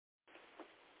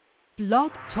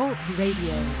Blog Talk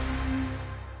Radio.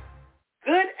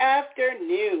 Good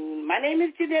afternoon. My name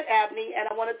is Jeanette Abney, and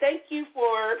I want to thank you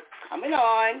for coming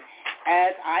on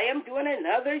as I am doing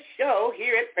another show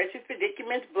here at Precious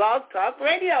Predicaments Blog Talk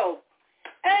Radio.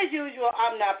 As usual,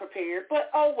 I'm not prepared,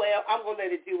 but oh well, I'm going to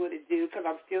let it do what it do because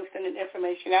I'm still sending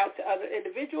information out to other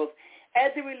individuals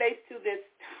as it relates to this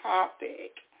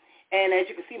topic. And as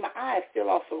you can see, my eye is still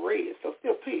also red, so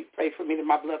still please pray for me that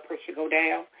my blood pressure go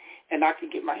down and I can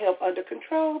get my health under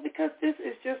control because this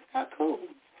is just not cool.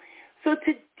 So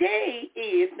today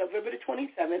is November the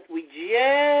 27th. We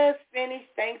just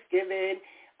finished Thanksgiving.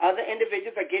 Other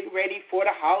individuals are getting ready for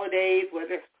the holidays,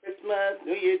 whether it's Christmas,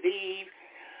 New Year's Eve,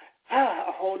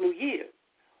 a whole new year.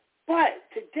 But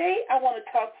today I want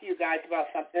to talk to you guys about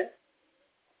something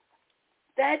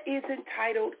that is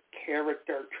entitled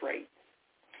character traits.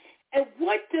 And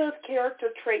what does character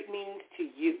trait mean to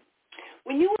you?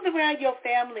 When you was around your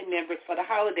family members for the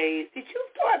holidays, did you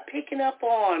start picking up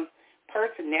on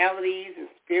personalities and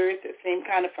spirits that seem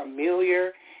kind of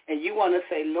familiar, and you want to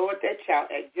say, Lord, that child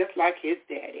act just like his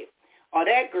daddy, or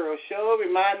that girl sure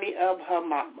remind me of her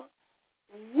mama?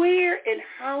 Where and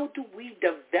how do we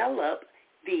develop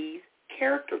these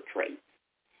character traits?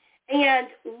 And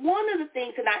one of the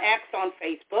things that I asked on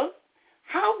Facebook,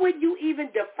 how would you even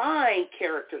define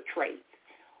character traits?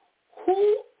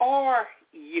 Who are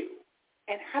you,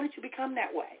 and how did you become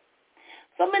that way?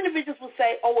 Some individuals will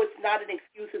say, oh, it's not an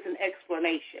excuse, it's an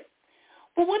explanation.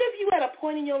 But what if you had a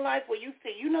point in your life where you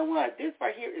say, you know what, this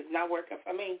right here is not working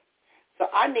for me, so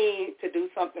I need to do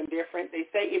something different. They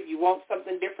say if you want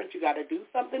something different, you got to do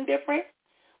something different.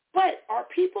 But are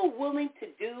people willing to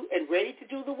do and ready to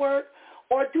do the work,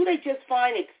 or do they just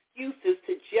find excuses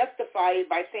to justify it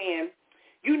by saying,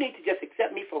 you need to just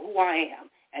accept me for who I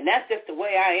am, and that's just the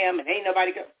way I am, and ain't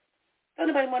nobody go. Don't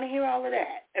nobody want to hear all of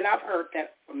that. And I've heard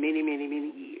that for many, many,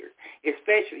 many years,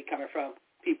 especially coming from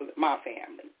people in my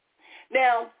family.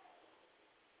 Now,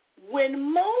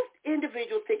 when most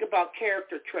individuals think about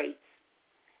character traits,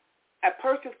 a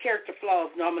person's character flaws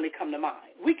normally come to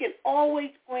mind. We can always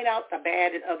point out the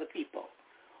bad in other people.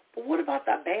 But what about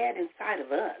the bad inside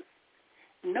of us?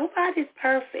 Nobody's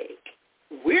perfect.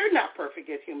 We're not perfect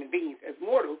as human beings. As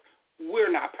mortals,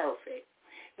 we're not perfect.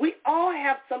 We all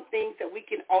have some things that we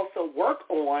can also work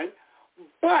on,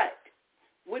 but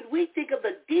when we think of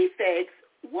the defects,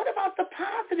 what about the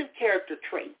positive character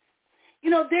traits? You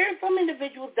know, there are some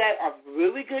individuals that are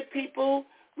really good people,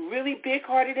 really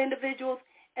big-hearted individuals,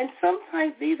 and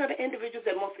sometimes these are the individuals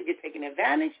that mostly get taken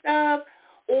advantage of,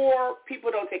 or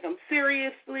people don't take them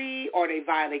seriously, or they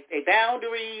violate their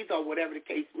boundaries, or whatever the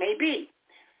case may be.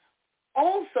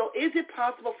 Also, is it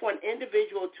possible for an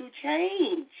individual to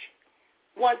change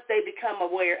once they become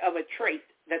aware of a trait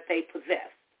that they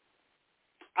possess?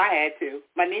 I had to.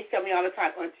 My niece tell me all the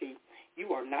time, Auntie,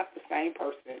 you are not the same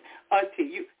person.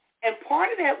 Auntie, you. And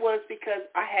part of that was because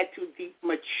I had to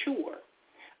mature.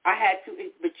 I had to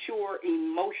mature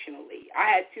emotionally. I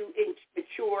had to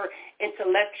mature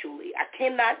intellectually. I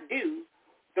cannot do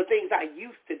the things I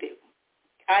used to do.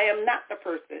 I am not the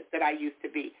person that I used to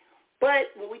be.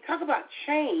 But when we talk about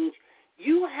change,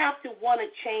 you have to want to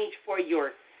change for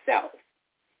yourself.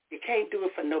 You can't do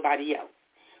it for nobody else.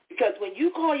 Because when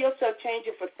you call yourself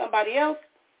changing for somebody else,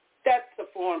 that's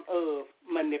a form of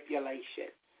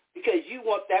manipulation. Because you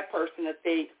want that person to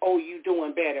think, oh, you're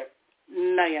doing better.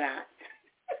 No, you're not.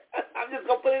 I'm just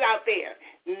going to put it out there.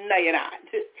 No, you're not.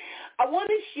 I want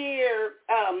to share,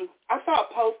 I saw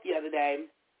a post the other day,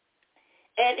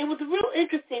 and it was a real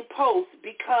interesting post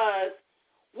because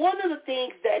one of the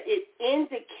things that it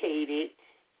indicated,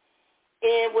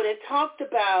 and when it talked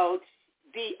about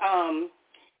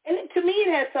and to me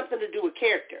it has something to do with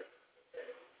character.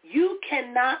 You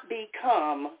cannot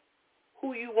become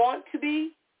who you want to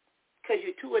be because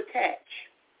you're too attached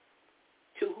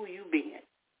to who you been.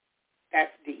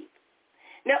 That's deep.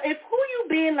 Now, if who you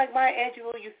been, like Maya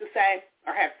Angelou used to say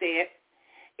or have said,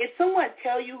 if someone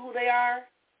tell you who they are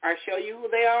or show you who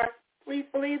they are, please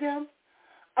believe them.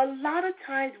 A lot of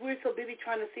times we're so busy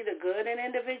trying to see the good in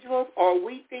individuals, or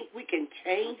we think we can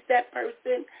change that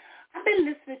person. I've been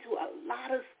listening to a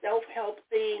lot of self-help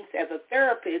things as a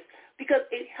therapist because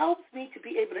it helps me to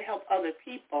be able to help other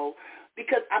people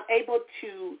because I'm able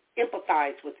to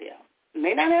empathize with them. I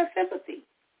may not have sympathy,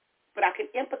 but I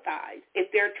can empathize if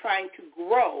they're trying to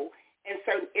grow in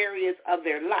certain areas of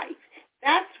their life.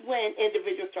 That's when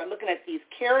individuals start looking at these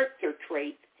character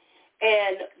traits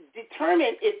and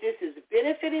determine if this is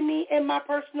benefiting me in my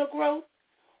personal growth,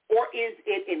 or is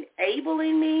it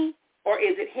enabling me, or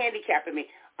is it handicapping me?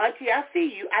 Auntie, I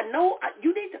see you. I know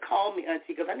you need to call me,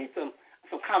 Auntie, because I need some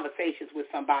conversations with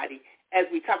somebody, as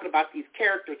we're talking about these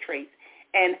character traits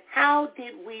and how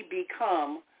did we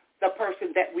become the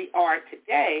person that we are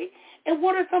today, and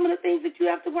what are some of the things that you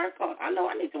have to work on. I know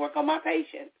I need to work on my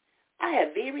patience. I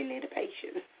have very little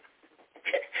patience.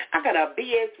 I got a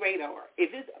BS radar.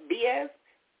 If it's BS,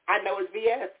 I know it's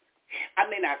BS. I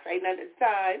may not say nothing at the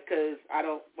time because I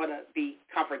don't want to be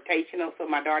confrontational, so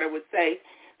my daughter would say.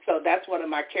 So that's one of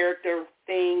my character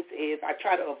things is I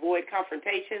try to avoid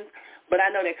confrontations, but I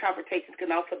know that confrontations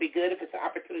can also be good if it's an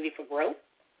opportunity for growth.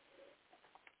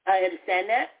 I understand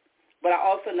that, but I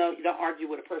also know you don't argue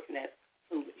with a person that's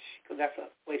foolish because that's a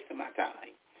waste of my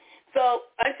time. So,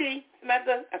 Auntie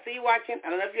Samantha, I see you watching. I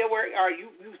don't know if you're at work or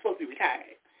you're supposed to be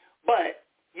retired, but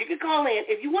you can call in.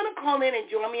 If you want to call in and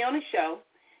join me on the show,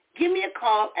 give me a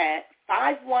call at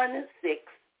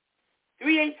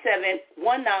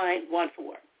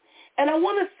 516-387-1914. And I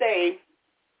want to say,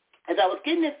 as I was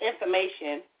getting this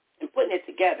information and putting it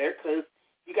together, because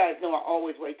you guys know I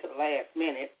always wait till the last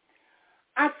minute,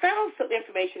 I found some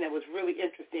information that was really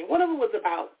interesting. One of them was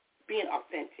about being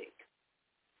authentic.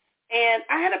 And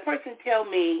I had a person tell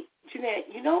me, Jeanette,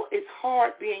 you know it's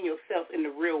hard being yourself in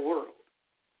the real world.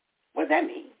 What does that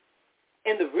mean?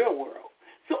 In the real world.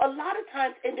 So a lot of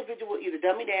times individuals will either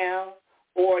dumb me down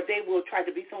or they will try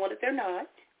to be someone that they're not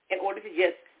in order to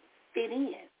just fit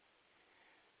in.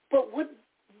 But what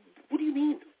do you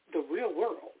mean the real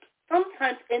world?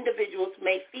 Sometimes individuals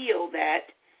may feel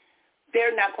that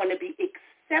they're not going to be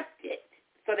accepted,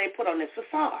 so they put on this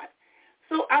facade.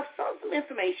 So I saw some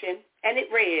information, and it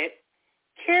read,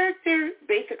 character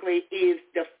basically is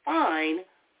defined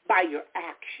by your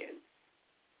actions.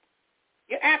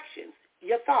 Your actions,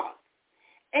 your thoughts.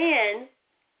 And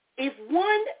if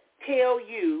one tell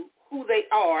you who they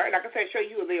are, and like I said, show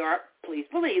you who they are, please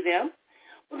believe them.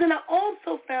 But then I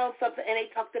also found something, and they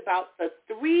talked about the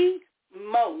 3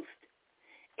 most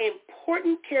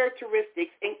important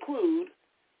characteristics include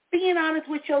being honest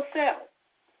with yourself.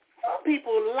 Some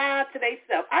people lie to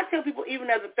themselves. I tell people, even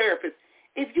as a therapist,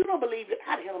 if you don't believe it,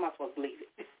 how the hell am I supposed to believe it?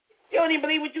 You don't even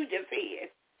believe what you just said.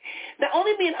 Not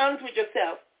only being honest with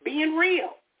yourself, being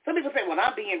real. Some people say, well,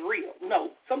 I'm being real.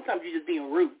 No, sometimes you're just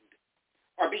being rude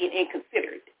or being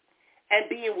inconsiderate and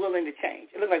being willing to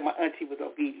change. It looked like my auntie was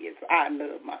obedient, so I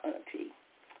love my auntie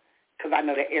because I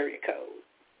know that area code.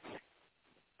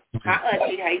 Hi,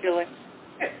 auntie. How you doing?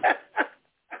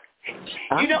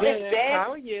 I'm you know, good. it's bad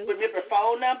How are you? to remember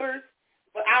phone numbers,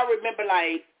 but I remember,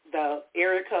 like, the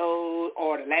area code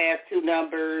or the last 2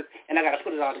 numbers, and I got to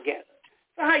put it all together.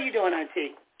 So how you doing,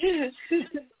 auntie?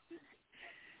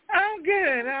 I'm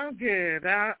good.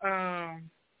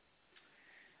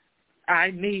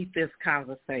 I need this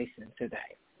conversation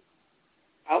today.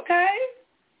 Okay.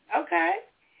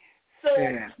 So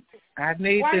yeah, I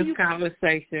need this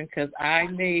conversation because I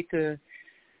need to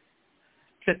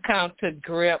come to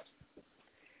grips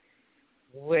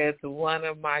with one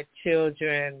of my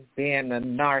children being a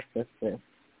narcissist.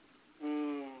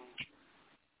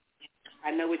 I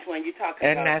know which one you're talking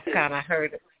and about. And that's kind of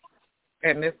hurt.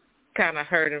 And it's kind of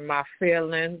hurting my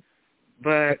feelings,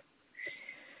 but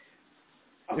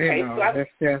okay, you know, so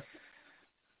it's just.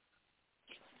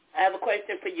 I have a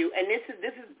question for you, and this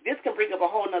can bring up a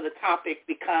whole other topic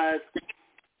because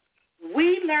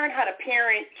we learn how to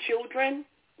parent children.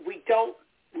 We don't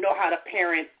know how to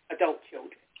parent adult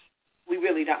children. We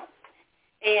really don't.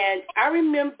 And I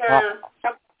remember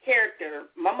some character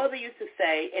my mother used to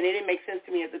say, and it didn't make sense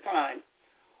to me at the time.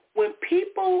 When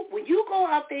you go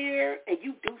out there and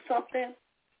you do something,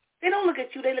 they don't look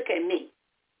at you, they look at me.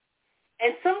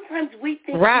 And sometimes we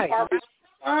think we are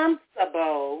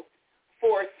responsible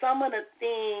for some of the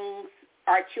things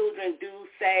our children do,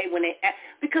 say, when they act,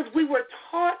 because we were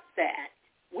taught that.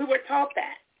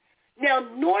 Now,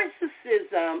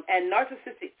 narcissism and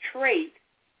narcissistic trait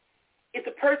is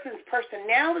a person's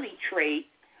personality trait,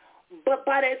 but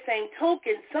by that same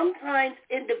token, sometimes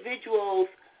individuals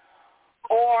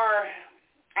are,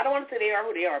 I don't want to say they are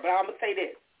who they are, but I'm going to say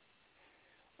this.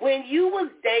 When you was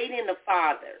dating the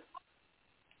father,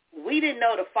 we didn't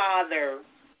know the father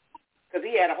because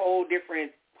he had a whole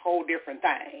different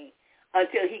thing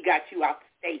until he got you out the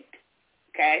state,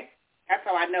 okay? That's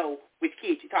how I know which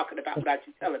kid you're talking about without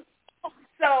you telling me.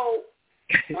 So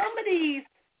some of these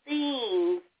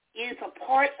things is a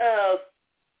part of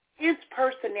his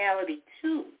personality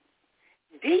too.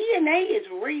 DNA is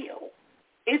real.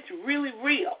 It's really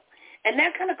real. And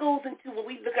that kind of goes into when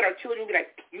we look at our children, be like,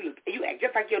 you act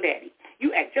just like your daddy.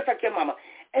 You act just like your mama.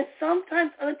 And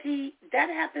sometimes, auntie, that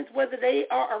happens whether they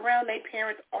are around their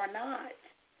parents or not.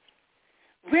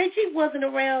 Reggie wasn't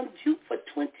around Juke for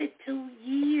 22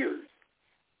 years.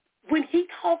 When he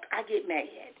talk, I get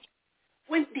mad.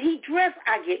 When he dressed,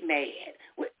 I get mad.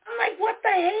 I'm like, what the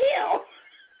hell?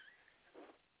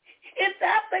 If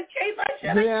that's the case, I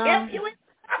should have kept you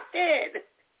instructed.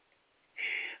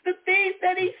 The things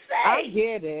that he said. I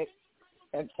get it.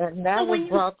 And that was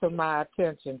brought to my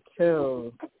attention,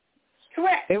 too.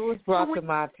 Correct. It was brought to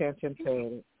my attention,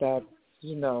 too, that,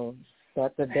 you know,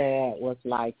 that the dad was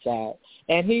like that.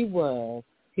 And he was.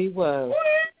 He was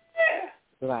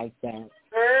like that.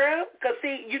 Girl, because,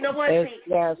 see, you know what?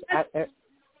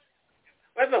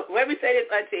 Let me say this,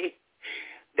 Auntie.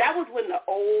 That was when the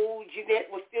old Jeanette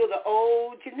was still the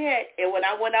old Jeanette. And when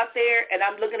I went out there and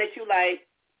I'm looking at you like,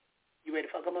 you ready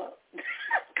to fuck him up?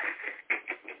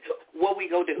 What we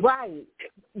gonna do? Right.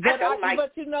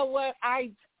 But you know what?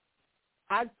 I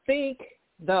think,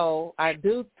 though, I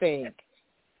do think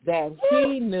that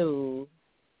he knew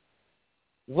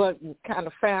what kind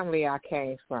of family I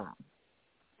came from.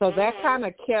 So that kind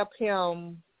of kept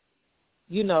him,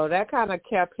 you know, that kind of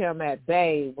kept him at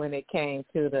bay when it came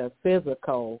to the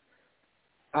physical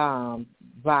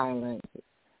violence,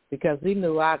 because he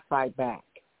knew I'd fight back.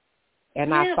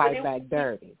 And I fight back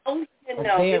dirty. And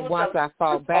then once I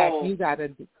fought back, you got to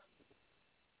do.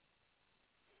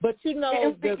 But, you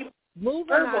know, the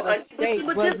moving out of state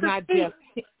was not just.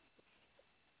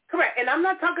 Correct. And I'm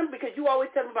not talking, because you always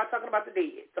tell me about talking about the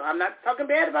dead. So I'm not talking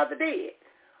bad about the dead.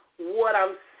 What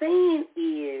I'm saying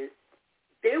is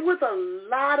there was a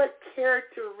lot of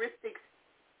characteristics,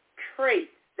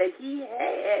 traits that he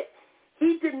had.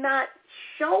 He did not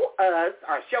show us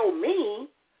or show me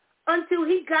until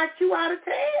he got you out of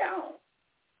town.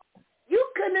 You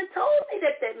couldn't have told me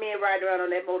that man riding around on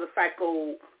that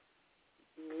motorcycle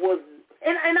was,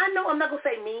 and I know I'm not going to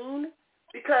say mean,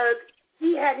 because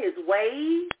he had his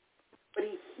ways, but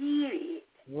he hid it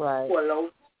for a long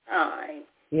time.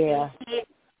 Yeah.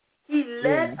 He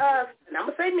led us, and I'm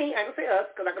going to say me, I ain't going to say us,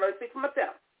 because I can only speak for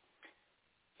myself.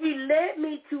 He led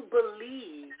me to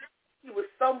believe he was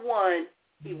someone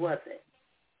he wasn't.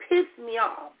 Pissed me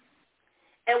off.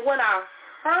 And when I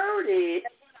heard it,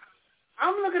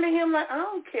 I'm looking at him like, I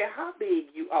don't care how big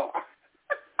you are.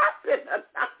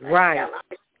 Right.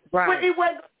 But it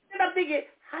was, and I'm thinking,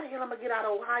 how the hell am I going to get out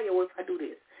of Ohio if I do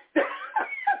this?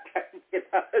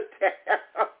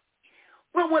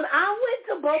 But when I went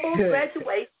to Bobo's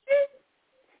graduation,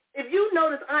 if you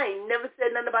notice, I ain't never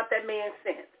said nothing about that man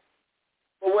since.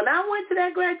 But when I went to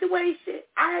that graduation,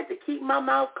 I had to keep my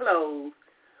mouth closed,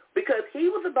 because he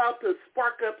was about to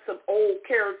spark up some old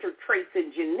character traits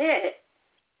in Jeanette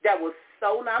that was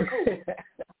so not cool.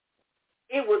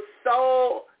 It was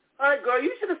so, girl,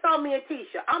 you should have saw me and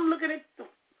Tisha. I'm looking at, I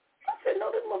said,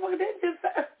 no, this motherfucker didn't just,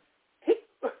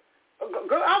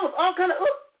 girl, I was all kind of,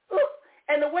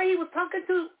 and the way he was talking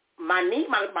to my niece,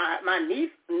 my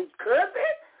niece and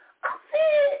cousin, I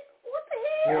said, what the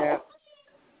hell? Yeah.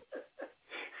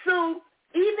 So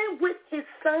even with his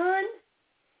son,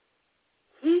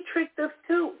 he tricked us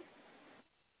too.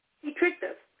 He tricked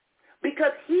us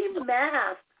because he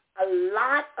masked a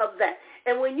lot of that.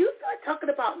 And when you start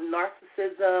talking about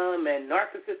narcissism and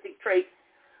narcissistic traits,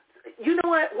 you know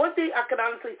what? One thing I can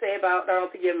honestly say about, I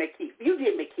don't think you met Keith. You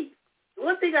did meet Keith.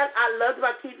 One thing I loved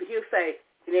about Keith is he'll say,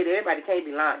 everybody can't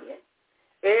be lying.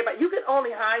 Everybody, you can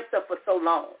only hide stuff for so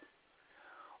long.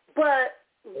 But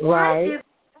why is it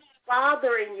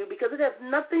bothering you? Because it has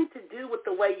nothing to do with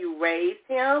the way you raised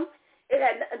him. It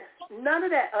had none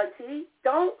of that, Auntie.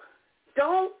 Don't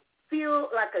feel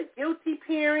like a guilty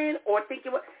parent or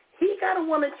thinking, he got to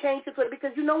want to change his way,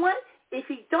 because you know what? If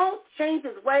he don't change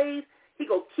his ways, he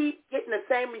going to keep getting the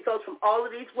same results from all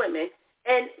of these women.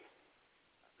 And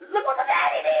look what the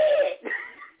daddy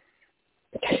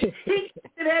did. He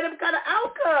had them kind of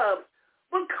outcomes.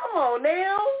 But come on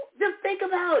now. Just think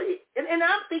about it. And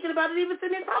I'm thinking about it even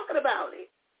sitting there talking about it.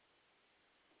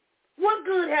 What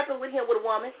good happened with him with a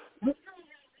woman?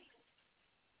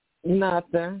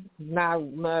 Nothing. Not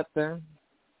nothing.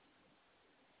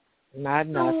 Not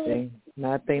nothing.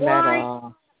 Nothing at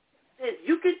all.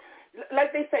 You can,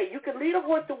 like they say, you can lead a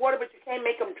horse to water, but you can't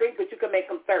make him drink, but you can make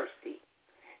him thirsty.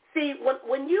 See,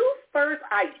 when you first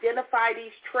identify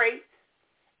these traits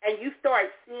and you start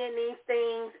seeing these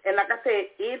things, and like I said,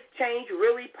 is change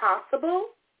really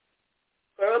possible?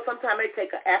 Girl, sometimes it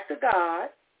takes an act of God.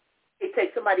 It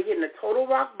takes somebody hitting a total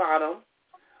rock bottom,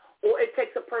 or it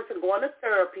takes a person going to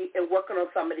therapy and working on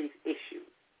some of these issues.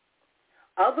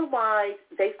 Otherwise,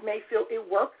 they may feel it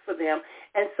works for them,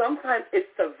 and sometimes it's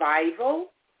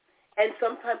survival, and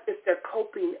sometimes it's their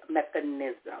coping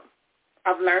mechanism.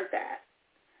 I've learned that.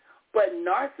 But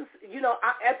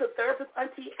as a therapist,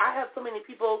 Auntie, I have so many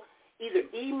people either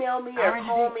email me or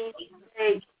call me and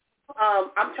say, I'm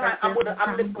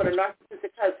looking for a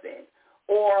narcissistic husband,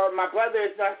 or my brother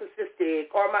is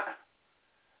narcissistic, or my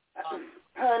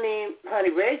honey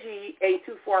Reggie ain't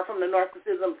too far from the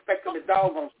narcissism spectrum the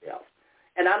doggone self.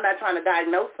 And I'm not trying to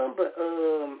diagnose him, but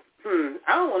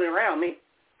I don't want it around me.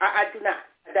 I do not.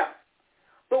 I don't.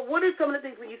 But what are some of the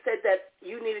things when you said that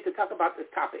you needed to talk about this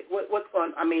topic? What's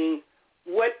going? I mean,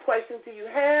 what questions do you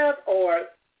have, or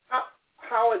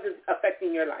how is it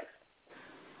affecting your life?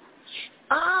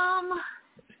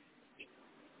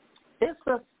 It's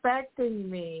affecting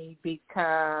me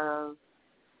because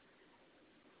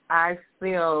I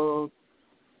feel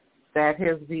that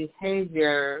his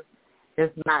behavior is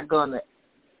not going to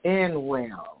end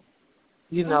well.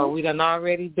 You know, we done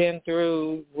already been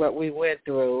through what we went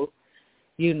through,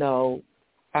 you know,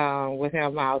 with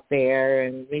him out there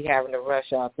and me having to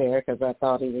rush out there because I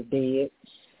thought he was dead,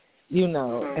 you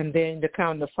know, and then to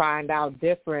come to find out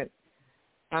different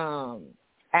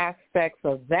aspects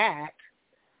of that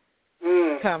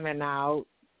coming out,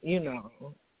 you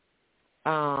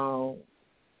know,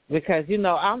 because, you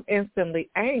know, I'm instantly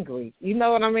angry. You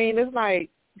know what I mean? It's like,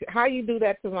 how you do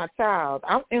that to my child?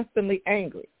 I'm instantly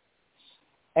angry.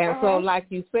 And so, like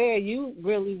you said, you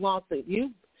really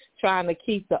you trying to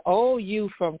keep the old you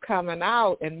from coming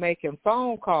out and making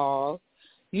phone calls.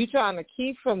 You trying to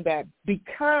keep from that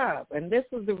because, and this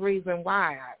is the reason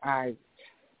why I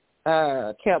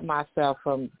kept myself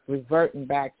from reverting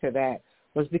back to that,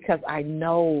 was because I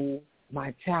know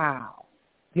my child.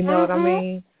 You know what I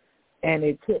mean? And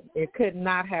it could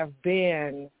not have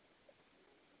been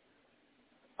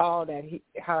all that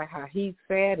how he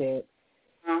said it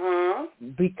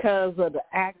because of the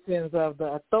actions of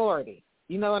the authority.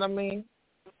 You know what I mean?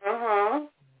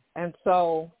 And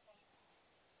so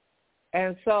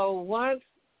once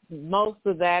most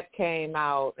of that came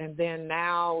out, and then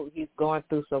now he's going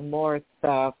through some more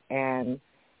stuff and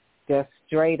just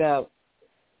straight up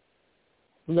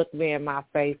looked me in my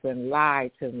face and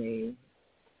lied to me.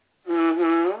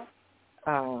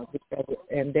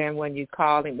 And then when you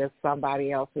call him, it's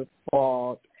somebody else's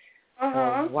fault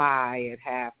of why it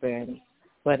happened.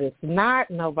 But it's not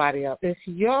nobody else. It's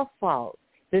your fault.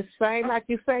 This same, like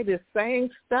you say, this same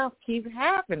stuff keeps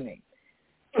happening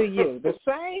to you. The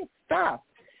same stuff.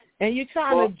 And you're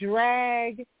trying to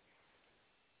drag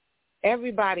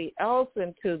everybody else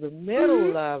into the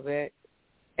middle of it.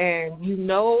 And you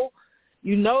know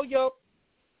your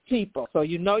people. So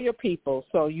you know your people.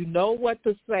 So you know what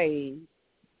to say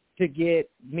to get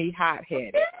me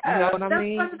hot-headed. You know what I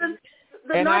mean?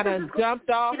 And I done jumped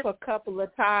off a couple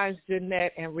of times,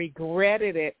 Jeanette, and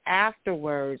regretted it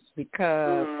afterwards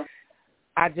because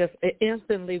I just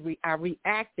instantly I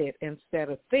reacted instead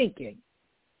of thinking.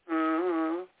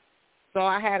 So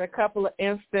I had a couple of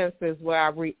instances where I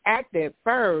reacted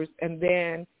first and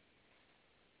then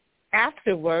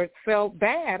afterwards felt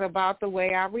bad about the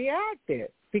way I reacted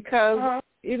because,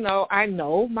 you know, I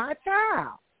know my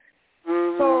child.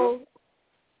 So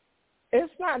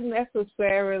it's not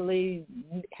necessarily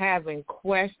having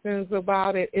questions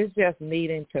about it. It's just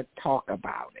needing to talk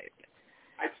about it,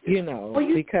 you know,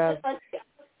 because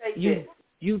you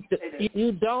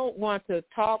don't want to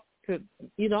talk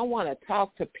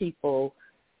to people,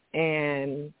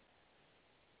 and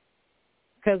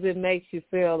because it makes you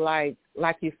feel like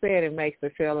you said, it makes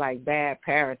it feel like bad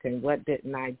parenting. What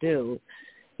didn't I do?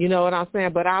 You know what I'm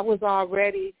saying? But I was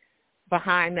already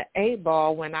behind the 8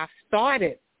 ball when I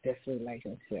started this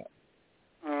relationship.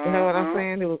 You know what I'm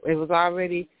saying? It was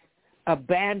already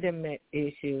abandonment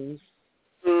issues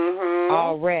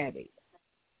already.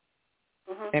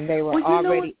 And they were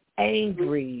already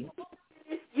angry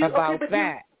about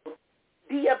that.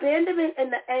 The abandonment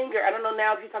and the anger, I don't know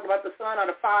now if you talk about the son or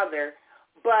the father,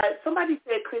 but somebody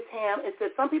said, Chris Ham, it said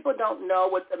some people don't know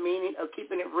what the meaning of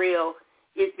keeping it real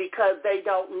is because they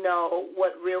don't know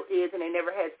what real is and they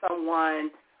never had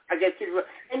someone, I guess.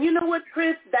 And you know what,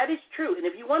 Chris? That is true. And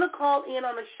if you want to call in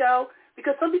on the show,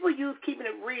 because some people use keeping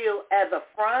it real as a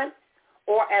front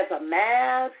or as a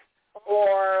mask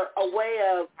or a way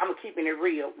of, I'm keeping it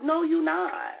real. No, you're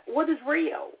not. What is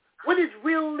real? What is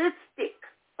realistic?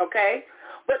 Okay?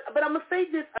 But I'm going to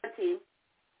say this, Auntie.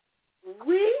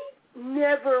 We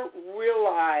never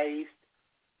realized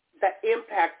the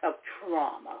impact of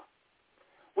trauma.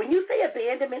 When you say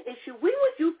abandonment issue, we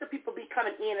was used to people be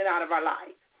coming in and out of our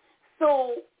lives.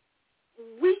 So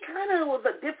we kind of was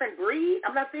a different breed.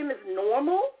 I'm not saying it's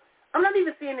normal. I'm not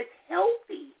even saying it's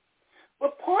healthy.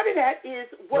 But part of that is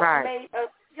what made us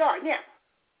young. Now,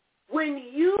 when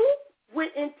you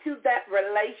went into that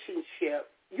relationship,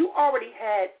 you already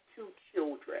had 2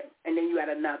 children, and then you had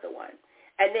another one.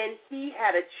 And then he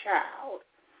had a child.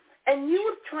 And you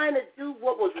were trying to do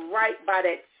what was right by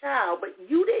that child, but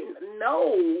you didn't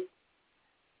know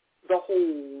the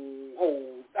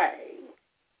whole thing.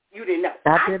 You didn't know.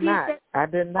 I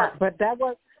did not. But that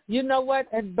was, you know what?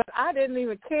 But I didn't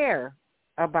even care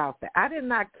about that. I did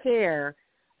not care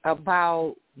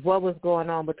about what was going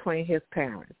on between his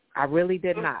parents. I really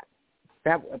did not.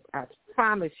 I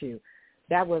promise you,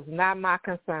 that was not my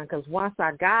concern, because once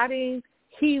I got him,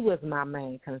 he was my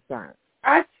main concern.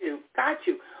 Got you.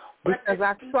 Because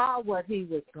I saw what he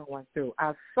was going through.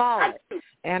 I saw it.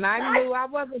 And I knew I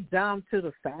wasn't dumb to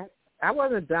the fact. I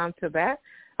wasn't dumb to that.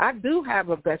 I do have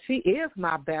a best. She is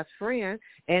my best friend,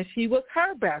 and she was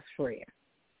her best friend.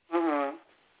 Uh-huh.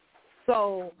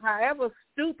 So however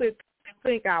stupid you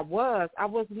think I was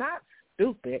not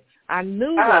stupid. I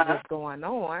knew what was going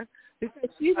on, because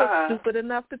she was stupid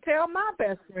enough to tell my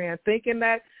best friend, thinking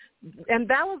that, and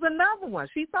that was another one.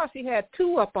 She thought she had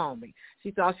two up on me.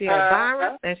 She thought she had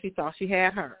Byron, and she thought she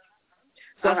had her.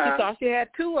 So she thought she had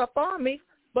two up on me,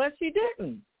 but she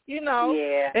didn't, you know.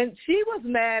 Yeah. And she was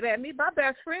mad at me. My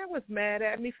best friend was mad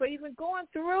at me for even going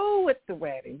through with the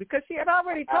wedding, because she had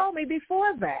already told me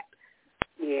before that.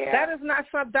 Yeah. That is not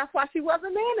something. That's why she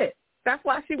wasn't in it. That's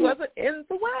why she wasn't in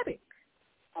the wedding.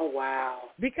 Oh, wow.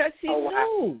 Because she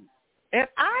knew. And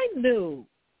I knew.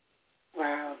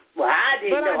 Wow. Well, I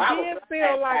didn't know. But I did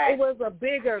feel like it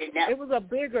was a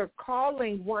bigger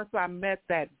calling once I met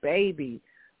that baby,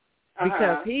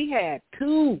 because he had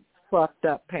two fucked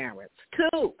up parents.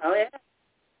 Two. Oh, yeah?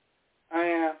 Oh,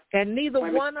 yeah. And neither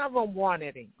one of them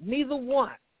wanted him. Neither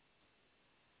one.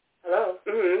 Hello?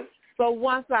 Mm-hmm. So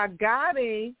once I got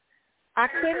him, I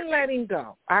couldn't let him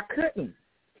go. I couldn't.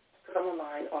 I'm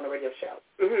online on a radio show.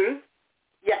 Mm-hmm.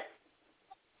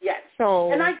 Yes.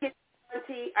 So, and I get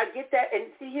that. And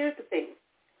see, here's the thing.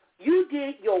 You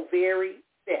did your very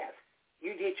best.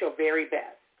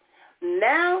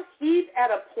 Now he's at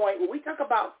a point where we talk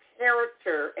about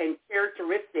character and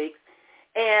characteristics,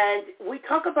 and we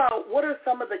talk about what are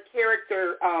some of the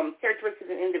characteristics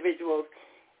in individuals.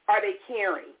 Are they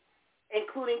caring,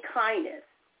 including kindness?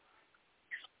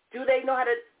 Do they know how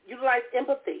to utilize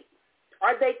empathy?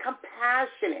 Are they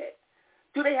compassionate?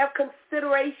 Do they have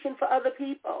consideration for other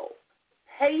people?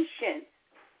 Patience,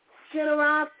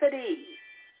 generosity,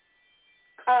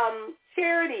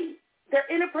 charity, their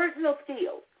interpersonal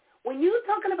skills. When you're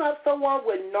talking about someone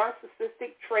with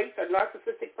narcissistic traits or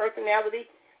narcissistic personality,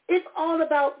 it's all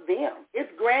about them. It's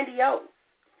grandiose.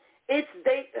 That's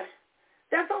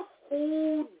a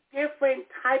whole different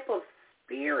type of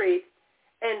spirit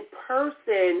and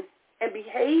person and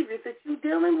behaviors that you're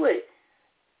dealing with.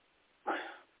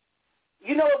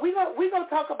 You know, we're gonna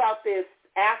talk about this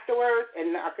afterwards,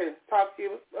 and I can talk to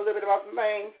you a little bit about some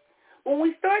things. When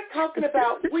we start talking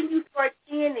about when you start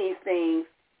seeing these things,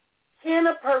 can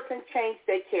a person change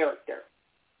their character?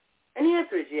 And the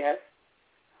answer is yes,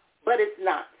 but it's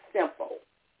not simple.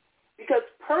 Because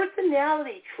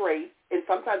personality traits, and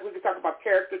sometimes we can talk about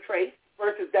character traits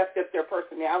versus that's just their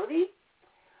personality,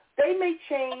 they may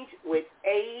change with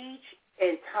age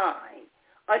and time.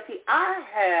 Until I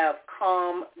have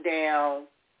calmed down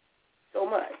so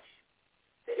much.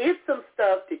 It's some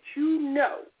stuff that you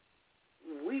know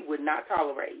we would not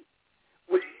tolerate.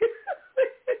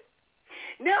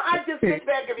 Now I just sit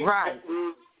back and be like,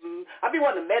 I be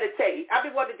wanting to meditate. I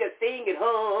be wanting to just sing and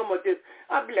hum or just,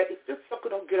 I be like, if this sucker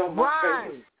don't get on my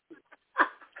face.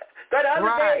 But the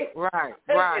other day,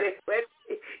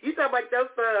 you talking about your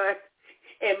son.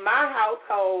 In my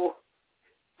household,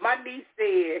 my niece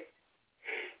said,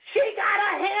 she got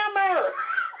a hammer.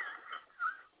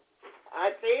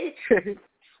 I see.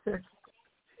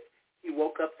 He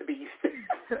woke up the beast.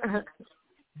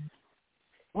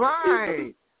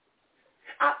 Right.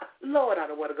 Lord, I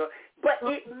don't want to go. But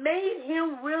it made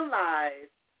him realize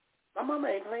my mama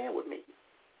ain't playing with me.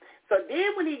 So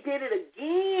then when he did it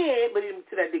again, but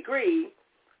to that degree,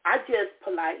 I just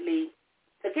politely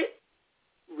took it,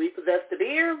 repossessed the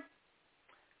beer,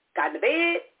 got in the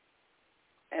bed,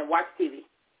 and watched TV.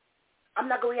 I'm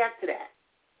not going to react to that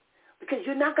because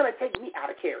you're not going to take me out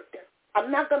of character. I'm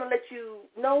not going to let you,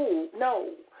 no.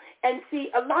 And see,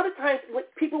 a lot of times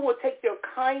people will take their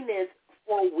kindness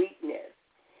for weakness.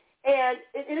 And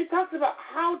it talks about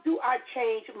how do I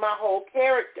change my whole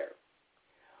character.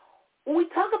 When we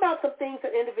talk about some things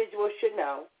that individuals should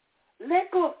know, let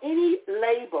go of any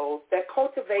labels that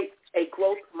cultivate a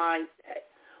growth mindset.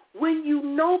 When you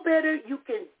know better, you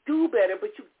can do better,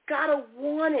 but you got to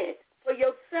want it for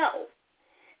yourself.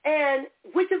 And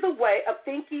which is a way of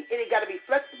thinking, and it got to be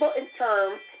flexible in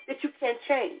terms that you can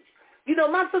change. You know,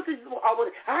 my sisters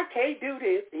always, I can't do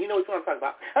this. And you know what I'm talking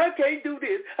about. I can't do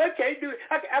this. I can't do it.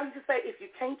 I would just say, if you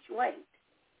can't, you ain't.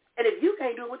 And if you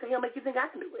can't do it, what the hell makes you think I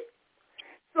can do it?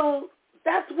 So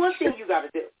that's one thing you got to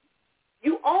do.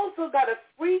 You also got to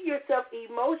free yourself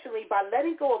emotionally by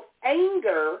letting go of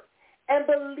anger and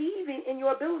believing in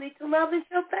your ability to love and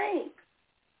show thanks.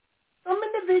 Some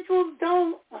individuals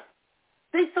don't.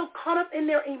 They're so caught up in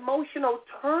their emotional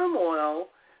turmoil,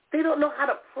 they don't know how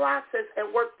to process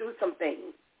and work through some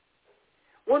things.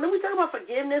 When we talk about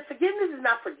forgiveness, forgiveness is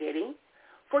not forgetting.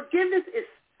 Forgiveness is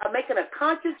making a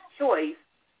conscious choice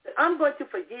that I'm going to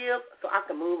forgive so I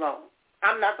can move on.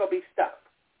 I'm not going to be stuck.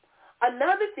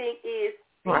 Another thing is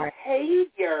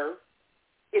behavior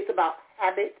is about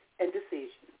habits and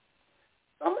decisions.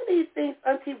 Some of these things,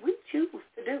 Auntie, we choose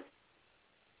to do.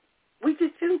 We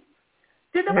just choose.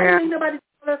 Did nobody think nobody did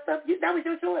that stuff? That was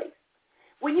your choice.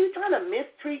 When you're trying to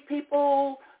mistreat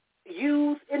people,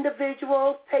 use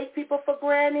individuals, take people for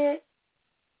granted,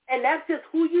 and that's just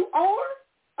who you are,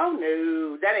 oh,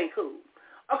 no, that ain't cool.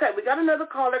 Okay, we got another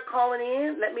caller calling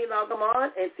in. Let me log them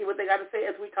on and see what they got to say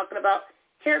as we're talking about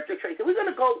character traits. And we're going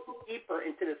to go deeper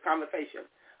into this conversation.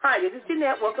 Hi, this is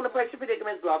Jeanette. Welcome to Pressure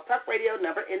Predicaments, Blog Talk Radio,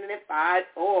 number ending in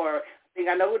 54. I think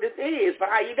I know who this is, but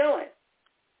how you doing?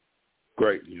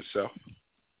 Great. Yourself?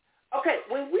 Okay,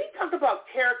 when we talk about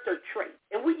character traits,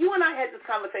 and you and I had this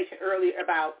conversation earlier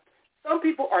about some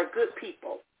people are good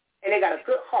people, and they got a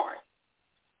good heart,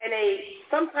 and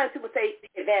sometimes people take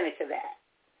advantage of that.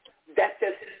 That's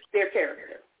just their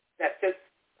character. That's just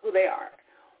who they are.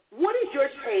 What is your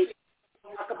take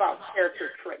when you talk about character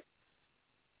traits?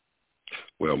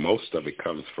 Well, most of it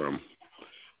comes from,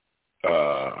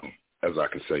 as I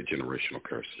can say, generational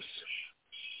curses.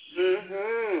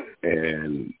 Mm-hmm.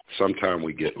 And sometimes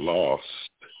we get lost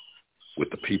with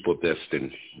the people that's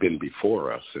been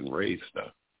before us and raised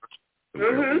us,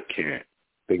 where we can't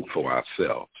think for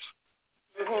ourselves.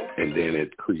 Mm-hmm. And then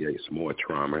it creates more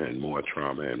trauma and more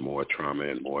trauma and more trauma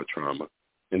and more trauma.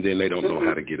 And then they don't know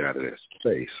how to get out of that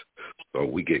space. So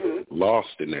we get lost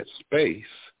in that space,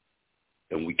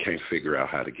 and we can't figure out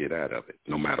how to get out of it,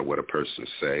 no matter what a person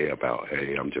say about,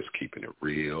 hey, I'm just keeping it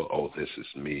real, oh, this is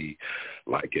me,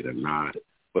 like it or not.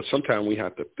 But sometimes we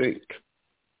have to think.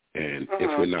 And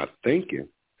if we're not thinking,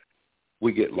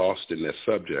 we get lost in that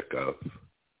subject of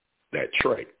that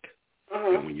trait.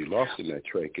 And when you're lost in that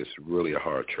trait, it's really a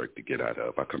hard trait to get out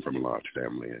of. I come from a large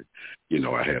family, and,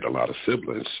 I had a lot of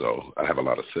siblings, so I have a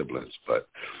lot of siblings. But,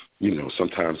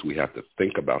 sometimes we have to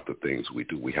think about the things we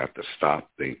do. We have to stop,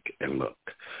 think, and look.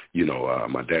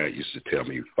 My dad used to tell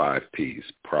me 5 Ps,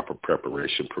 proper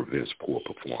preparation prevents poor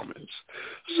performance.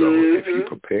 So if you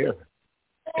prepare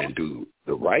and do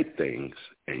the right things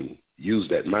and use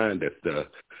that mind that the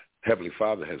Heavenly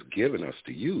Father has given us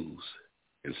to use,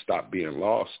 and stop being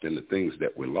lost in the things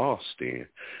that we're lost in,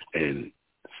 and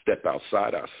step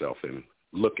outside ourselves and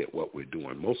look at what we're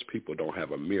doing. Most people don't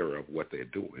have a mirror of what they're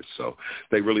doing, so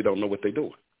they really don't know what they're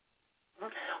doing.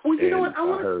 Well, you know what? I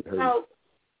want to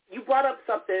you brought up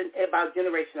something about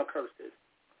generational curses,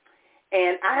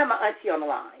 and I have my auntie on the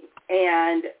line,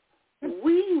 and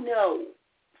we know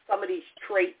some of these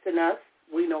traits in us.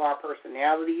 We know our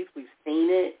personalities. We've seen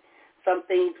it. Some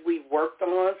things we've worked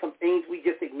on, some things we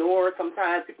just ignore.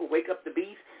 Sometimes people wake up the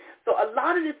beast. So a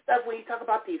lot of this stuff, when you talk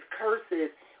about these curses,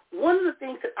 one of the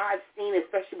things that I've seen,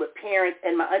 especially with parents,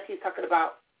 and my auntie's talking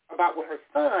about with her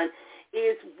son,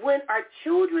 is when our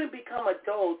children become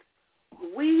adults,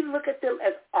 we look at them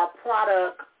as our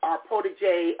product, our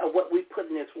protege of what we put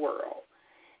in this world.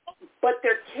 But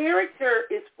their character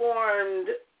is formed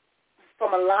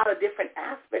from a lot of different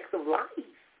aspects of life.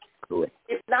 Correct.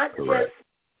 It's not just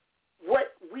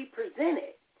what we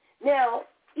presented. Now,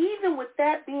 even with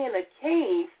that being a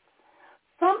case,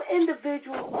 some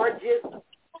individuals are just,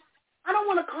 I don't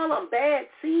want to call them bad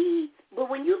seeds, but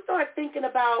when you start thinking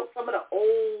about some of the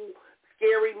old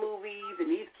scary movies and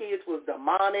these kids was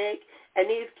demonic and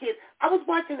these kids, I was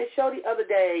watching a show the other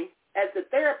day as a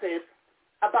therapist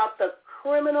about the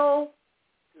criminally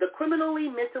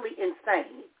mentally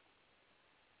insane.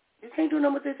 You can't do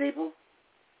nothing with these people.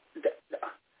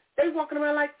 They walking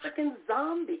around like freaking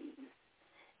zombies.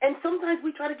 And sometimes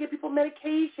we try to give people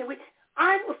medication.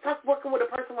 I was working with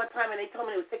a person one time, and they told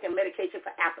me they was taking medication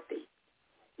for apathy.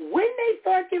 When they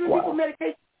start giving people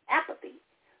medication for apathy,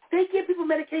 they give people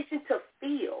medication to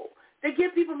feel. They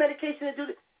give people medication to do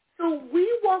this. So we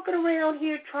walking around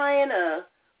here trying to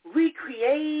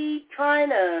recreate, trying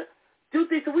to do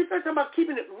things. So we start talking about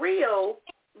keeping it real.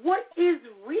 What is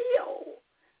real?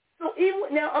 So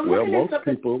even, now I'm looking at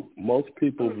something. Most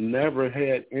people never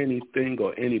had anything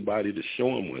or anybody to show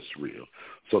them what's real.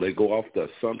 So they go off the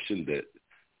assumption that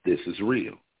this is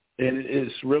real. And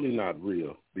it's really not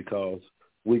real because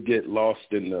we get lost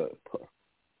in the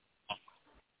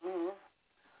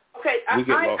Okay, we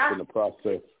get lost in the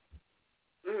process.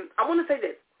 I want to say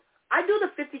this. I do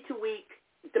the 52-week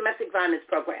domestic violence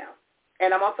program,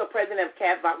 and I'm also president of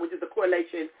CAVVOT, which is a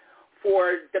coalition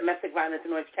for domestic violence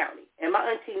in Orange County. And my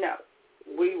auntie knows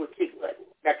we were kick butt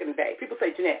back in the day. People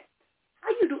say, Jeanette, how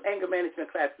you do anger management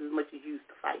classes as much as you used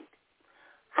to fight?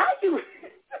 How you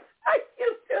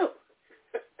do?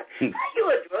 How you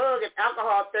a drug and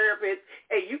alcohol therapist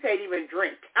and you can't even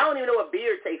drink? I don't even know what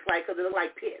beer tastes like because it looks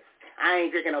like piss. I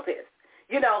ain't drinking no piss.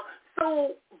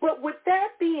 So, but with that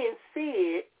being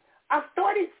said, I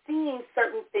started seeing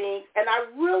certain things and I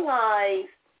realized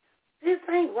this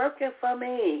ain't working for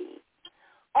me.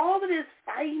 All of this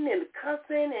fighting and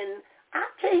cussing, and I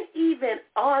can't even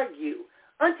argue.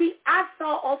 Auntie, I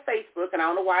saw on Facebook, and I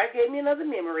don't know why it gave me another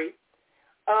memory,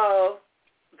 of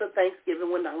the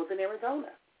Thanksgiving when I was in Arizona.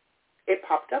 It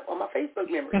popped up on my Facebook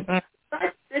memory.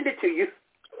 I send it to you.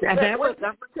 I'm going to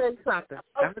tell you something.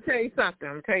 I'm going to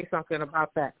tell you something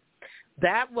about that.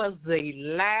 That was the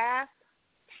last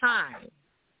time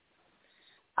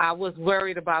I was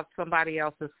worried about somebody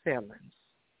else's feelings.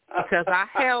 Because I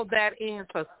held that in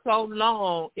for so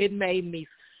long, it made me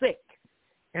sick.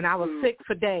 And I was sick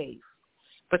for days.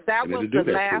 But that was the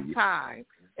last time.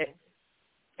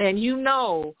 And you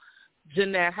know,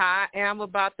 Jeanette, how I am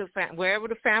about the family. Wherever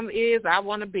the family is, I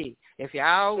want to be. If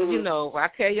y'all, if I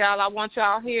tell y'all I want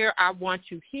y'all here, I want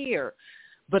you here.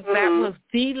 But that was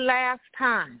the last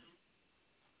time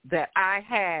that I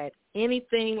had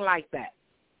anything like that.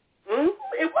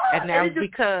 It was. And that was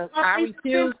because I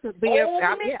refused to be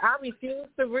I refused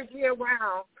to be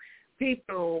around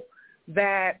people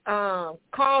that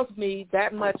caused me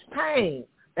that much pain.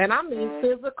 And I mean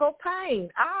physical pain.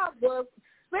 I was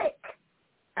sick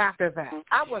after that.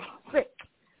 I was sick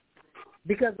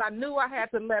because I knew I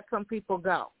had to let some people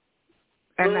go.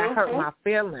 And that hurt my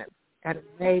feelings. And it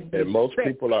made me And most sick.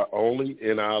 people are only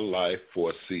in our life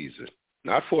for a season.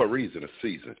 Not for a reason, a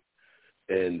season.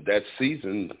 And that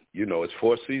season, it's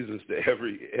 4 seasons to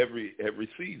every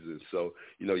season. So,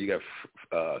 you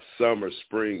got summer,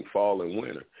 spring, fall, and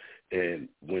winter. And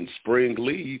when spring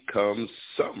leaves comes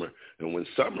summer. And when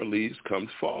summer leaves comes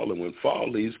fall. And when fall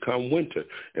leaves come winter.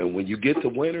 And when you get to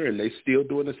winter and they still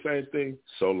doing the same thing,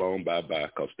 so long, bye-bye,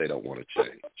 because they don't want to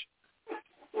change.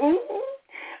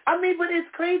 I mean, but it's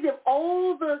crazy.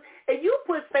 And you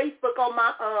put Facebook on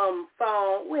my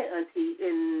phone, when, Auntie,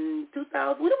 in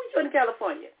 2000, when did we join in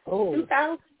California?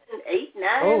 2008,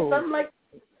 9, something like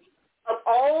that. Of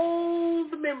all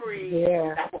the memories.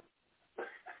 Yeah.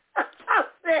 I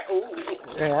said,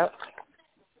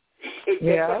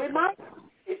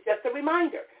 It's just a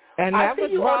reminder. And that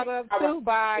was brought up, too,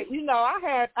 by,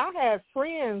 I had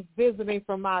friends visiting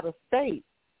from out of state.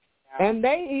 And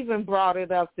they even brought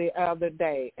it up the other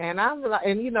day. And I'm like,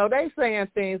 they saying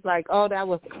things like, oh, that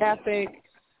was epic.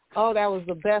 Oh, that was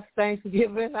the best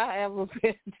Thanksgiving I ever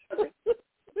been to.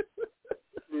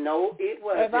 No, it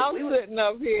wasn't. And I'm sitting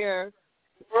up here.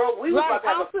 Bro,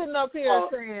 I'm sitting up here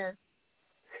saying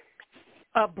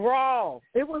a brawl.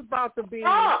 It was about to be.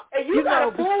 And you got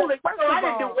a pool. I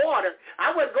didn't do water.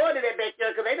 I wasn't going to that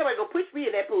backyard because ain't nobody going to push me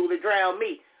in that pool and drown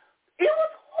me. It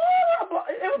was horrible.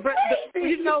 It was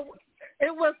crazy.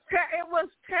 It was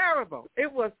terrible.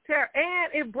 It was terrible.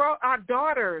 And it brought our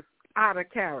daughters out of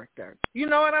character. You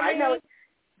know what I mean?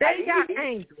 They got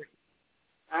angry.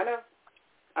 I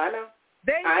know.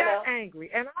 They got angry.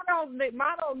 And I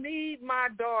don't need my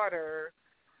daughter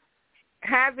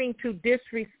having to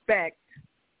disrespect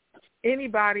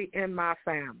anybody in my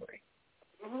family.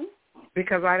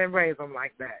 Because I didn't raise them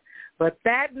like that. But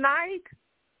that night,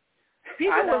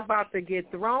 people was about to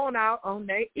get thrown out on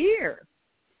their ears.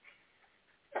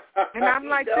 And I'm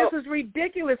like, this is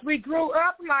ridiculous. We grew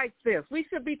up like this. We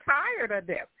should be tired of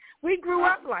this. We grew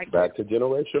up like this. Back to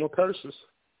generational curses.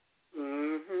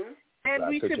 And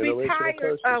we should be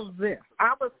tired of this.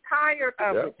 I was tired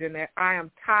of it, Jeanette. I am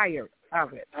tired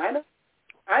of it. I know.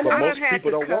 But most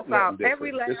people don't want out nothing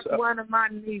every last one of my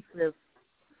nieces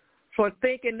for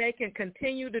thinking they can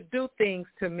continue to do things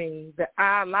to me that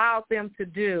I allowed them to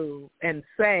do and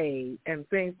say and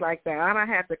things like that. I don't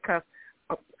have to cuss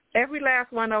every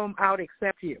last one of them out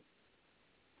except you.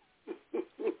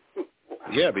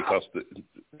 Yeah, because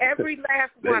every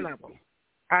last one of them.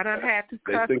 I don't have to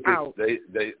cuss out. This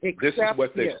is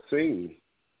what they've seen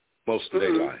most of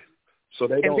their life. So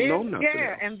they don't know nothing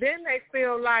else. And then they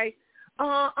feel like,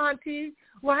 Auntie,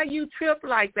 why you trip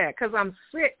like that? Because I'm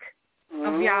sick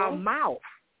of y'all mouth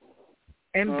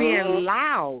and being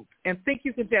loud and think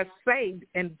you can just say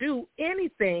and do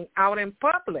anything out in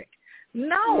public.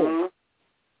 No.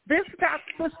 This got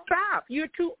to stop. You're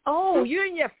too old. You're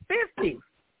in your 50s.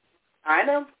 I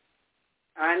know.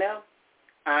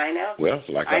 I know. Well,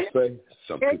 like I say,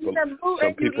 some people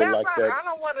like that. I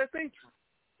don't want to think.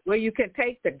 Well, you can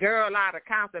take the girl out of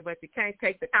Compton, but you can't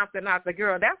take the Compton out of the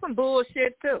girl. That's some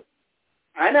bullshit too.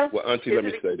 I know. Well, Auntie, let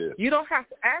me say this. You don't have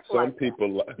to act like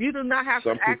that. You do not have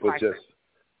to act like that.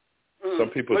 Some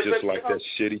people just like that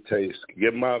shitty taste.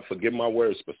 Forgive my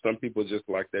words, but some people just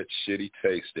like that shitty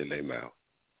taste in their mouth.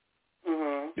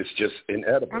 Mm-hmm. It's just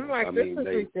inedible. I mean,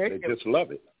 they just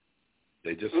love it.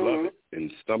 They just love it.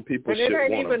 And some people should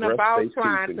want to brush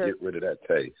their teeth and get rid of that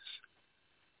taste.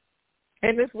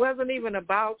 And this wasn't even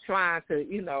about trying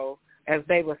to, as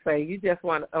they would say, you just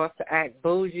want us to act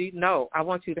bougie. No, I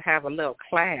want you to have a little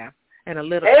class and a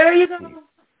little. There you go.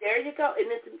 There you go. And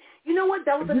you know what?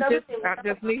 That was another thing.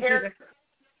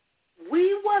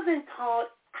 We wasn't taught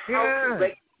how to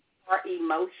regulate our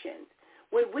emotions.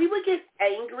 When we would get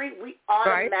angry, we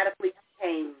automatically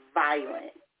became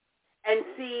violent. And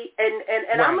see,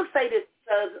 and I'm going to say this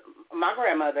because my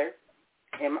grandmother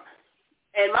and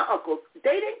my uncles,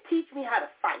 they didn't teach me how to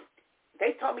fight.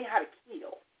 They taught me how to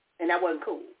kill, and that wasn't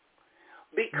cool.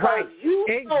 Because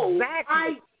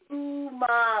I do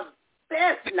my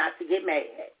best not to get mad.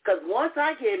 Because once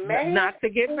I get mad, not to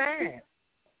get mad.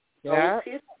 Yeah.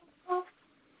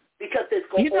 Because it's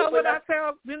going to open up.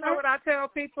 You know what I tell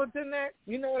people, Jeanette?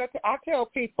 You know what I tell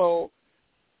people?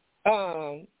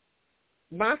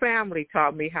 My family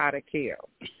taught me how to kill.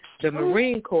 The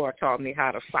Marine Corps taught me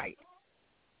how to fight.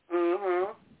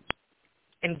 Mm-hmm.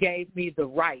 And gave me the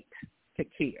right to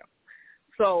kill.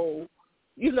 So,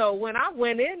 when I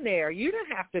went in there, you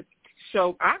didn't have to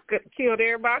show. I could kill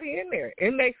everybody in there,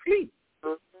 in their sleep.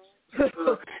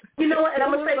 Mm-hmm. You know what? And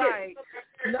I'm going to say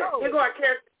this. No. You're going to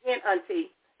character again,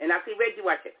 Auntie, and I see Reggie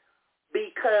watching.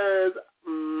 Because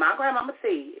my grandmama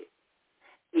said,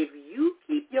 if you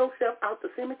keep yourself out the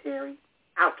cemetery,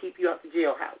 I'll keep you out the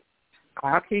jailhouse.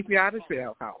 I'll keep you out of the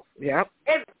jailhouse. Yep.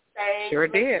 Everything. Sure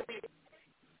did.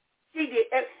 She did.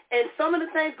 And some of the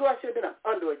things, girl, should have been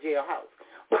under a jailhouse.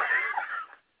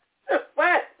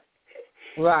 But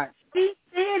right. She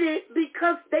did it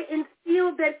because they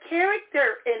instilled that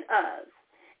character in us.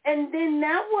 And then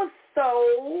that wasn't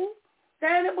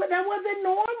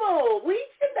normal. We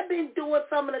shouldn't have been doing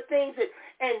some of the things.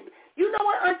 And you know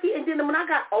what, Auntie? And then when I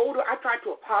got older, I tried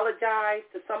to apologize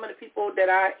to some of the people that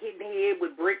I hit in the head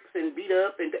with bricks and beat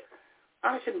up. And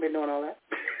I shouldn't have been doing all that.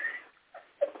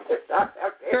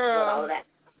 Girl.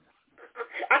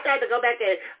 I tried to go back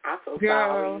and I'm so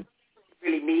sorry.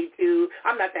 Really need to.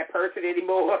 I'm not that person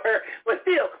anymore. But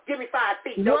still, give me 5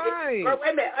 feet. Right.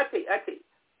 Wait a minute, Auntie.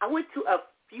 I went to a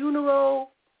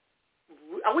funeral.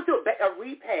 I went to a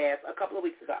repast a couple of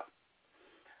weeks ago.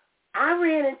 I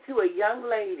ran into a young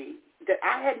lady that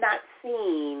I had not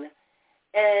seen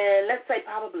in, let's say,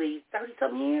 probably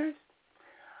 30-some years.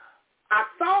 I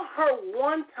saw her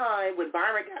one time when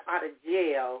Byron got out of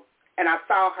jail, and I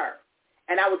saw her,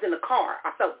 and I was in the car.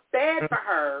 I felt bad for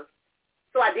her,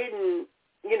 so I didn't,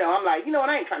 I'm like,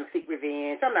 I ain't trying to seek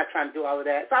revenge. I'm not trying to do all of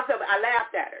that. So I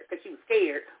laughed at her because she was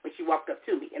scared when she walked up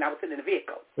to me, and I was sitting in the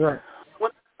vehicle. Right.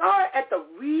 When I saw her at the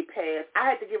repast, I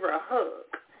had to give her a hug.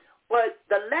 But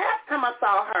the last time I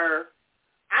saw her,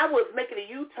 I was making a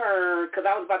U-turn because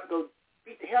I was about to go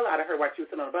beat the hell out of her while she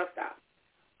was sitting on the bus stop.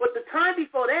 But the time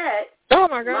before that, oh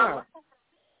my God,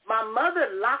 my mother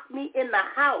locked me in the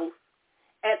house,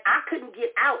 and I couldn't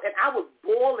get out, and I was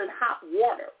boiling hot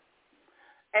water.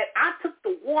 And I took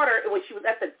the water when she was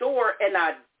at the door, and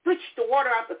I switched the water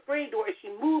out the screen door, and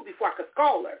she moved before I could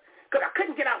call her because I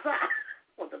couldn't get outside. I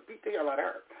wanted to beat the hell out of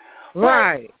her.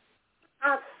 Right. But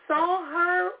I saw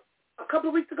her a couple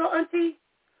of weeks ago, Auntie.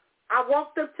 I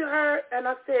walked up to her, and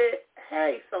I said,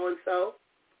 hey, so-and-so,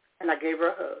 and I gave her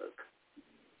a hug.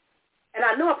 And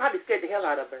I know I probably scared the hell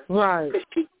out of her. Right.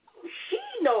 Because she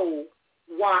knows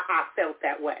why I felt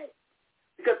that way.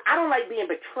 Because I don't like being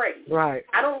betrayed. Right.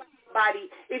 I don't like somebody.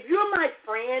 If you're my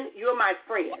friend, you're my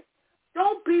friend.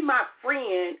 Don't be my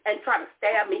friend and try to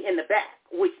stab me in the back,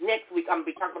 which next week I'm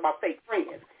going to be talking about fake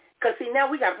friends. Because, see, now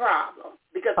we got problems.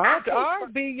 Because I'll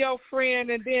be your friend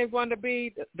and then want to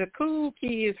be the cool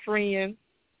kid's friend.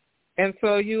 And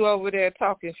so you over there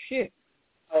talking shit.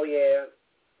 Oh, yeah.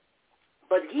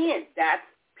 But again, that's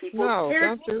people's character.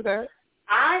 No, don't do that.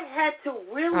 I had to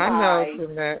realize. I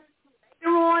know that.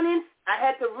 I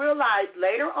had to realize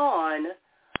later on.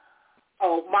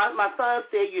 Oh, my son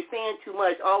said you're saying too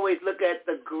much. Always look at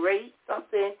the great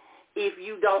something. If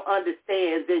you don't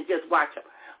understand, then just watch them.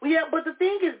 Well, yeah, but the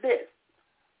thing is this.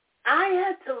 I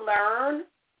had to learn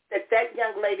that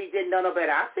young lady didn't know no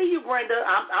better. I see you, Brenda.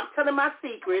 I'm telling my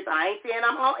secrets. I ain't saying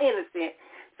I'm all innocent.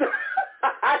 So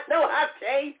I know I've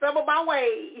changed some of my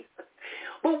ways.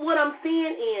 But what I'm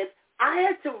saying is I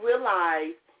had to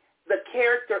realize the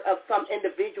character of some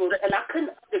individuals, and I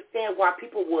couldn't understand why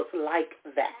people was like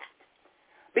that.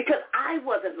 Because I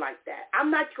wasn't like that. I'm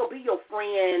not going to be your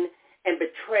friend and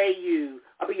betray you,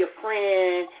 or be your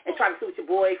friend and try to sleep with your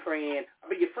boyfriend, or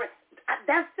be your friend.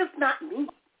 That's just not me.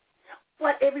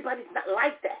 But everybody's not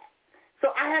like that. So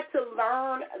I had to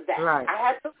learn that. Right. I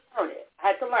had to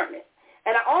learn it.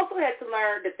 And I also had to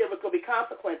learn that there was going to be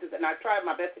consequences, and I tried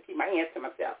my best to keep my hands to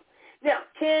myself. Now,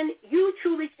 can you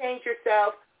truly change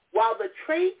yourself? While the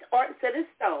traits aren't set in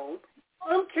stone,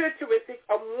 some characteristics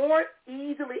are more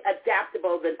easily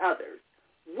adaptable than others.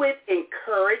 With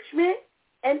encouragement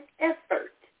and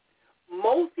effort,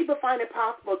 most people find it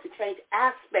possible to change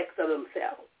aspects of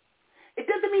themselves. It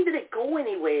doesn't mean that they go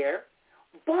anywhere,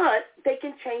 but they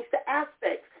can change the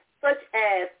aspects, such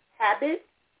as habits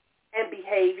and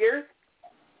behaviors,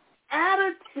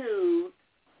 attitudes,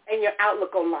 and your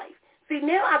outlook on life. See,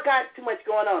 now I've got too much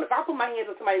going on. If I put my hands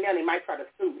on somebody now, they might try to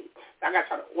sue me. So I got to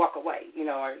try to walk away,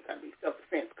 or it's got to be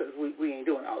self-defense because we ain't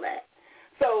doing all that.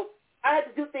 So I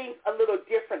had to do things a little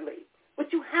differently.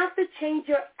 But you have to change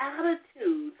your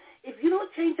attitude. If you don't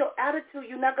change your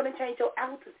attitude, you're not going to change your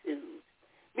altitude.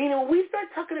 Meaning when we start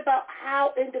talking about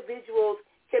how individuals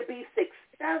can be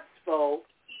successful,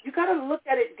 you got to look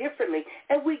at it differently.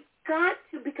 And we got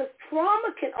to, because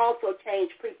trauma can also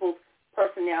change people's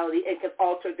personality and can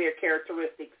alter their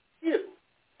characteristics too.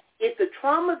 It's the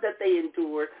trauma that they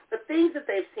endure, the things that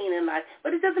they've seen in life,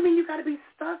 but it doesn't mean you got to be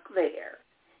stuck there.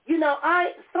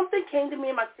 Something came to me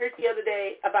in my spirit the other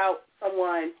day about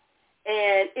someone,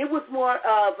 and it was more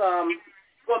of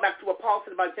going back to what Paul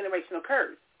said about generational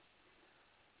curse.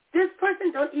 This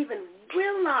person don't even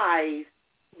realize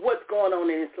what's going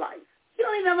on in his life. He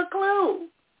don't even have a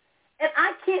clue. And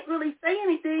I can't really say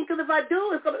anything because if I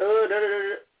do, it's going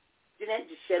to, Jeanette,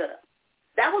 just shut up.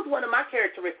 That was one of my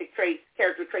character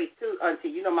traits too,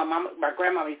 Auntie. My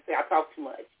grandma used to say I talk too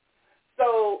much.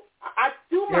 So I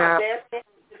do my best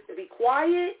just to be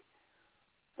quiet,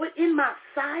 but in my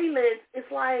silence,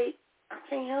 it's like I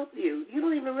can't help you. You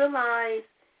don't even realize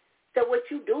that what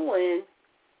you're doing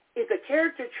is a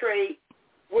character trait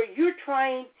where you're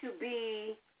trying to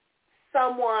be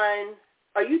someone,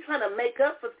 or you trying to make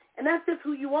up for, and that's just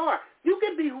who you are. You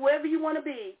can be whoever you want to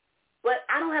be. But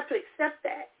I don't have to accept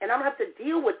that, and I don't have to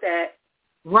deal with that.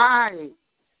 Right.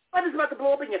 But it's about to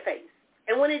blow up in your face.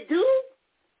 And when it do,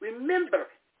 remember,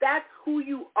 that's who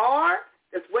you are.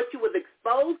 That's what you was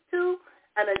exposed to.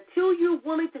 And until you're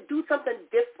willing to do something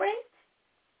different,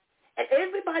 and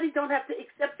everybody don't have to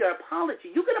accept your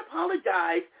apology. You can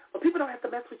apologize, but people don't have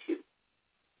to mess with you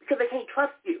because they can't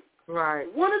trust you. Right.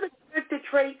 One of the character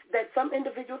traits that some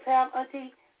individuals have,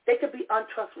 Auntie, they could be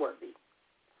untrustworthy.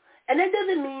 And that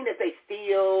doesn't mean that they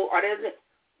steal or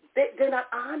they're not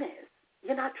honest.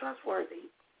 You're not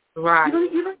trustworthy. Right.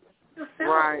 You don't yourself.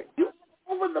 Right. You're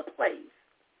all over the place.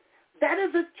 That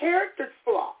is a character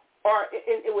flaw or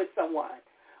with someone.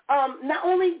 Not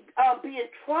only being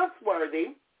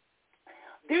trustworthy,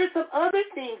 there's some other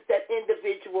things that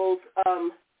individuals,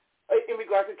 in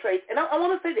regards to traits, and I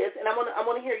want to say this, and I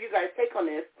want to hear you guys take on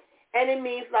this, and it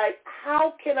means like,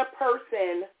 how can a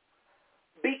person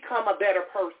become a better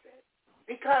person?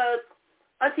 Because,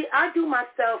 Auntie, I do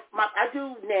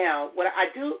now, what I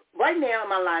do right now in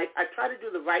my life, I try to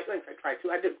do the right thing.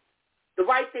 I do the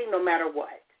right thing no matter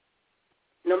what.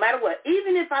 No matter what.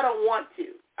 Even if I don't want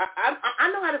to. I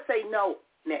know how to say no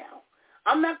now.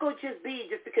 I'm not going to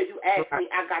just because you asked me,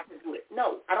 I got to do it.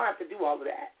 No, I don't have to do all of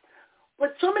that.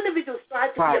 But some individuals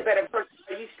strive to be a better person.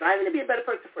 Are you striving to be a better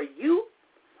person for you,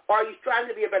 or are you striving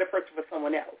to be a better person for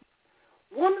someone else?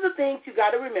 One of the things you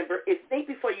got to remember is think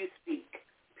before you speak,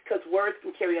 because words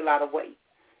can carry a lot of weight.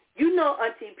 You know,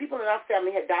 Auntie, people in our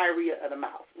family had diarrhea of the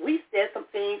mouth. We said some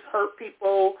things, hurt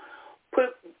people,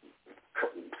 put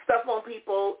stuff on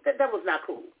people. That was not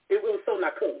cool. It was so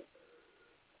not cool.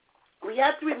 We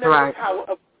have to remember the power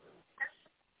of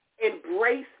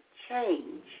embrace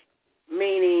change,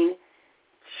 meaning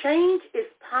change is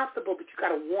possible, but you got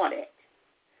to want it.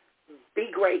 Be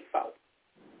grateful.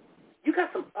 You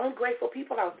got some ungrateful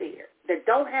people out there that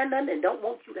don't have nothing and don't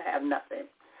want you to have nothing.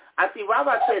 I see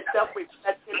Rabbi says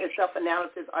self-reflection and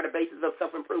self-analysis are the basis of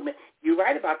self-improvement. You're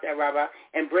right about that, Rabbi.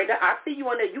 And Brenda, I see you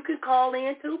on there. You can call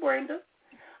in too, Brenda.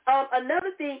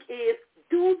 Another thing is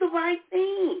do the right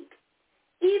thing.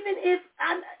 Even if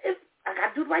I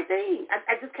got to do the right thing.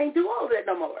 I just can't do all of that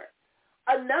no more.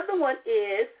 Another one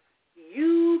is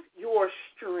use your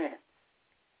strength.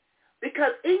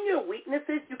 Because in your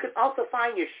weaknesses, you can also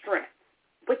find your strength.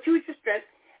 But use your strength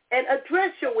and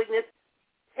address your weakness.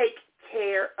 Take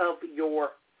care of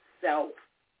yourself.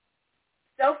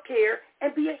 Self-care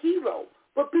and be a hero.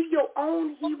 but be your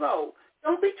own hero.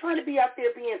 Don't be trying to be out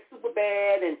there being super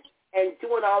bad and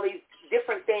doing all these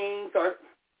different things.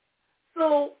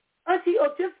 So, Auntie, or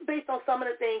just based on some of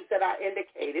the things that I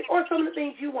indicated or some of the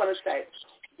things you want to say,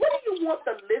 what do you want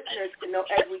the listeners to know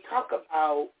as we talk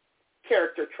about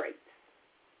character traits?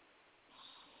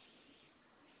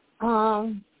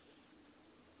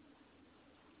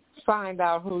 Find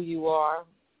out who you are.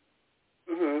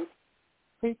 Mm-hmm.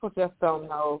 People just don't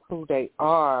know who they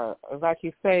are. Like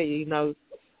you say, you know,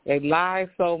 they lie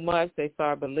so much, they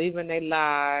start believing they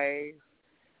lies.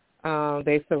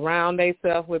 They surround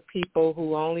themselves with people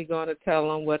who only going to tell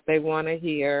them what they want to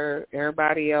hear.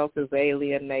 Everybody else is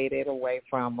alienated away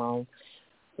from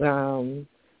them.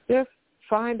 Just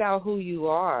find out who you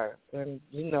are. And,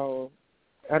 you know,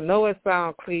 I know it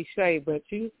sounds cliche, but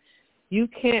you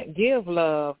can't give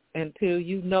love until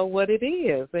you know what it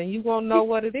is. And you won't know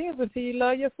what it is until you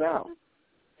love yourself.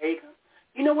 There you go.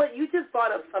 You know what? You just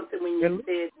brought up something when you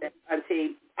said that,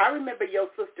 Auntie. I remember your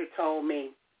sister told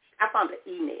me, I found an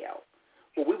email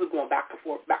where we were going back and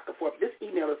forth. This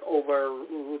email is over, it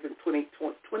was in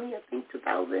 2020, I think,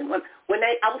 2001. When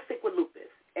I was sick with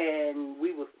lupus, and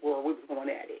we was going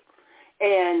at it.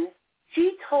 And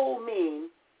she told me,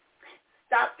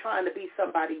 stop trying to be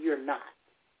somebody you're not.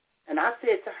 And I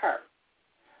said to her,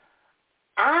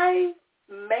 I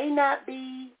may not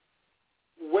be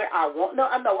where I want. No,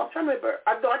 I know. I'm trying to remember.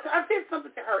 I said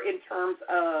something to her in terms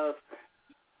of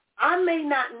I may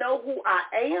not know who I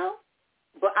am,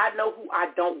 but I know who I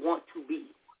don't want to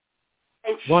be.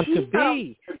 And want to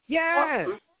be. Yes.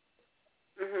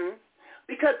 Mm-hmm.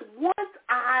 Because once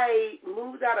I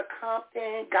moved out of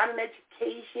Compton, got an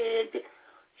education,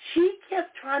 she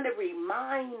kept trying to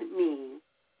remind me,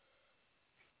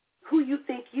 who you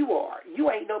think you are.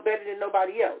 You ain't no better than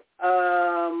nobody else.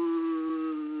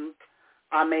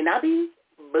 I may not be,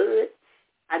 but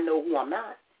I know who I'm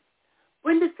not.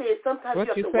 Brenda said sometimes what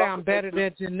you have you to say, walk I'm better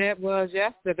than Jeanette was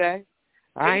yesterday.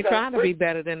 I ain't trying to be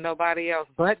better than nobody else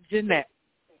but Jeanette.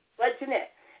 But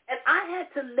Jeanette. And I had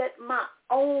to let my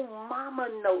own mama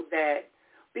know that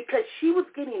because she was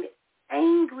getting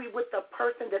angry with the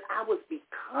person that I was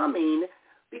becoming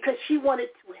because she wanted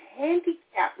to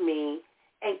handicap me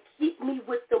and keep me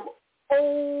with them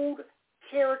old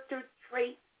character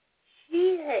traits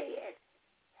she had.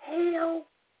 Hell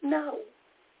no.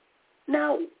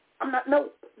 No. I'm not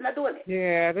doing it.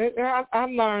 Yeah, I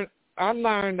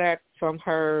learned that from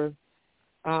her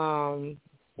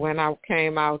when I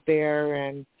came out there.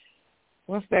 And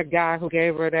what's that guy who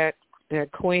gave her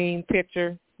that queen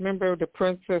picture? Remember the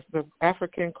princess, the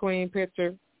African queen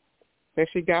picture that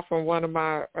she got from one of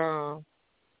my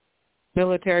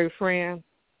military friends?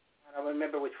 I don't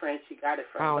remember which friend she got it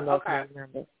from. I don't know if I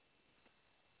remember.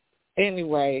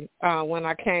 Anyway, when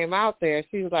I came out there,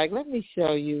 she was like, let me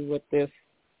show you what this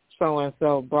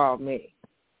so-and-so brought me.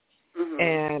 Mm-hmm.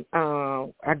 And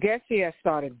I guess she had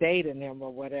started dating him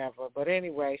or whatever. But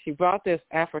anyway, she brought this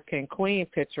African queen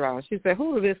picture out. She said,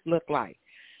 who does this look like?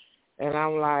 And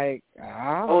I'm like,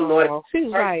 I don't know. She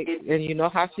was like, and you know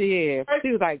how she is.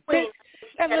 She was like, bitch,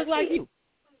 that looks like you.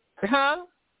 Huh?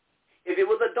 If it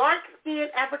was a dark-skinned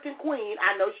African queen,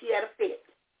 I know she had a fit.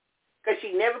 Because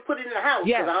she never put it in the house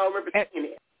because I don't remember seeing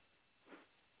it.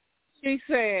 She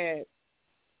said,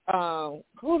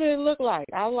 who did it look like?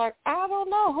 I was like, I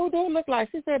don't know. Who did it look like?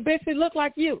 She said, bitch, it looked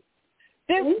like you.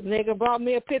 This nigga brought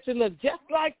me a picture look just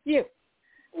like you.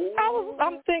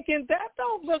 I'm thinking, that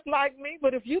don't look like me,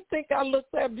 but if you think I look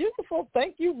that beautiful,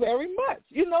 thank you very much.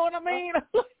 You know what I mean?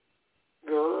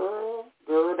 Girl,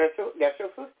 that's your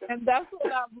sister. And that's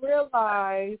when I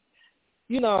realized,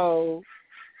 you know,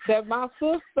 that my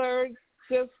sister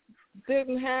just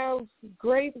didn't have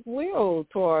great will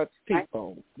towards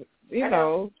people. I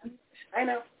know.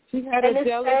 She had a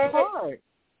jealous heart.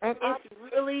 And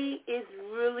it's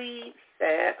really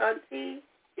sad, Auntie.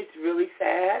 It's really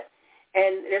sad.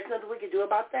 And there's nothing we can do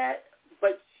about that.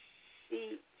 But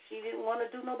she didn't want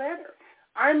to do no better.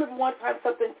 I remember one time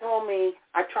something told me,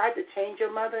 I tried to change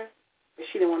your mother, but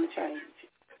she didn't want to change.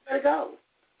 Let it go.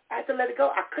 I had to let it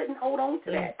go. I couldn't hold on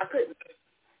to that. I couldn't.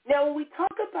 Now, when we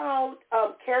talk about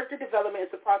character development,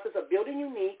 it's the process of building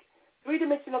unique,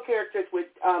 three-dimensional characters with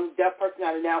depth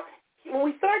personality. Now, when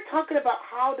we start talking about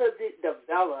how does it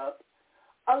develop,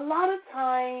 a lot of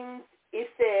times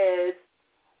it says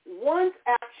one's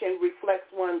action reflects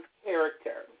one's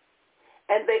character,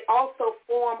 and they also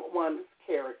form one's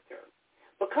character.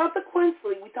 But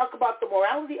consequently, we talk about the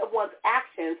morality of one's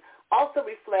actions also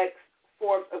reflects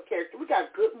forms of character. We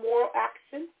got good moral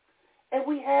actions, and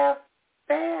we have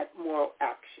bad moral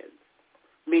actions,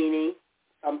 meaning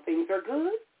some things are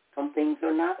good, some things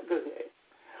are not good.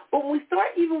 But when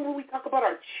we talk about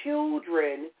our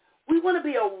children, we want to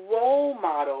be a role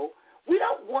model. We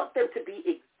don't want them to be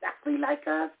exactly like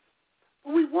us,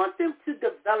 but we want them to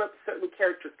develop certain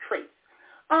character traits.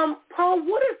 Paul,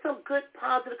 what are some good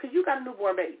positive, because you got a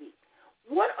newborn baby,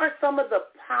 what are some of the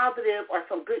positive or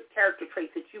some good character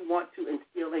traits that you want to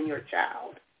instill in your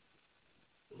child?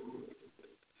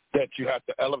 That you have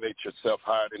to elevate yourself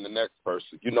higher than the next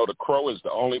person. You know, the crow is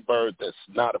the only bird that's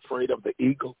not afraid of the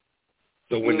eagle.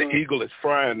 So when the eagle is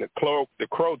flying, the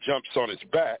crow jumps on its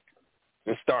back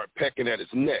and start pecking at his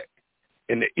neck.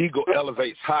 And the eagle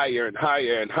elevates higher and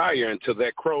higher and higher until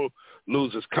that crow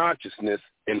loses consciousness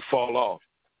and fall off.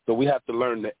 So we have to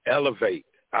learn to elevate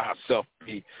ourselves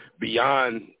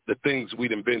beyond the things we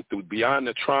done been through, beyond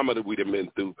the trauma that we done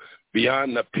been through,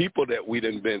 beyond the people that we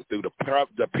done been through,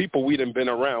 the people we done been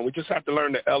around. We just have to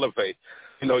learn to elevate.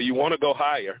 You know, you want to go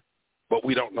higher, but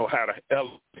we don't know how to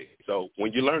elevate. So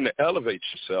when you learn to elevate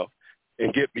yourself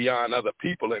and get beyond other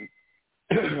people, and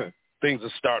things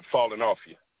will start falling off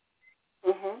you.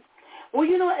 Mm-hmm. Well,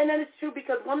 you know, and that is true,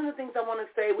 because one of the things I want to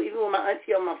say, even with my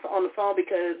auntie on the phone,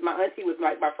 because my auntie was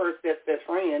like my first best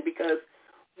friend, because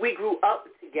we grew up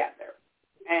together,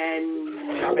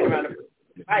 and I've been around her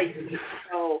life.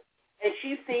 So, and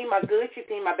she's seen my good, she's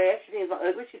seen my bad, she's seen my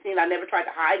ugly, she's seen I never tried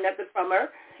to hide nothing from her,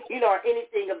 you know, or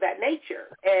anything of that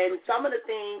nature. And some of the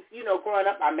things, you know, growing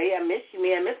up, I may have missed, she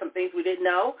may have missed some things we didn't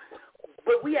know,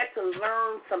 but we had to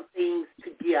learn some things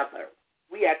together.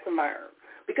 We had to learn,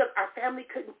 because our family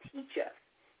couldn't teach us.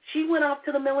 She went off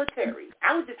to the military.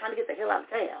 I was just trying to get the hell out of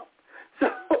town. So,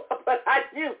 but I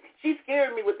knew she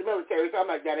scared me with the military, so I'm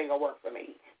like, that ain't going to work for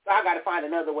me. So I got to find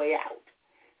another way out.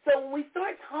 So when we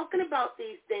start talking about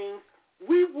these things,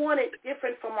 we want it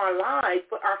different from our lives,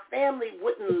 but our family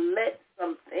wouldn't let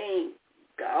some things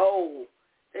go.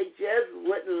 They just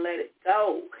wouldn't let it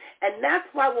go. And that's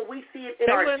why when we see it in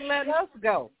they our... They wouldn't let us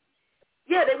go.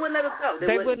 Yeah, they wouldn't let us go.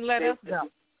 They wouldn't let us go.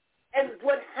 And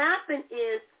what happened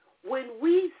is, when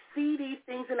we see these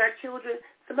things in our children,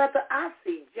 Samantha, I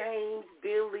see James,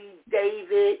 Billy,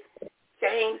 David,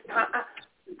 James, Tom,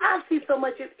 I see so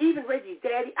much, even Reggie's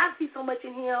daddy, I see so much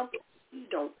in him, he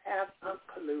don't have a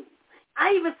clue.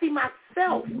 I even see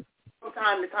myself from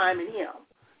time to time in him.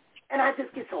 And I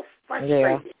just get so frustrated.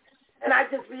 Yeah. And I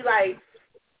just be like,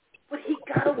 but he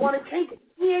got to want to change it.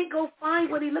 He ain't going to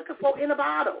find what he looking for in a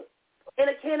bottle, in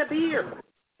a can of beer.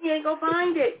 He ain't going to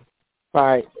find it.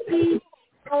 Right. He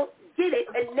don't get it.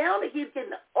 And now that he's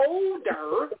getting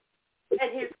older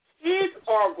and his kids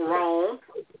are grown,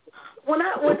 when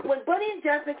Buddy and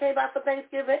Jasmine came by for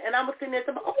Thanksgiving and I was sitting there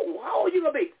saying, oh, how old are you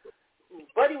going to be?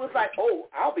 Buddy was like, oh,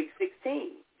 I'll be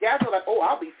 16. Jasmine was like, oh,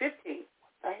 I'll be 15.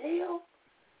 The hell?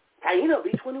 Taina will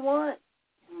be 21.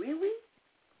 Really?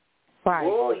 Right.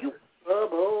 Oh, you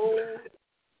trouble.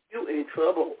 You in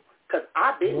trouble. Because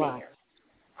I've been there.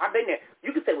 I've been there.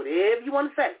 You can say whatever you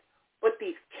want to say, but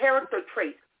these character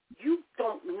traits, you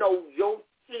don't know your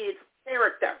kid's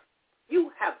character.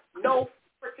 You have no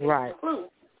freaking clue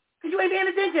because you ain't paying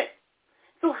attention.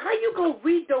 So how you going to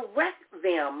redirect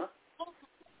them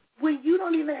when you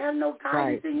don't even have no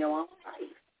guidance in your own life?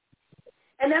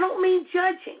 And I don't mean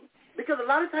judging, because a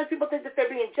lot of times people think that they're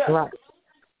being judged. Right.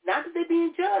 Not that they're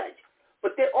being judged,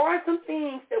 but there are some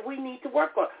things that we need to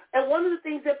work on. And one of the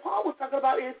things that Paul was talking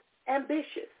about is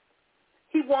ambitious.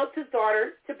 He wants his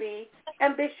daughter to be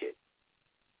ambitious,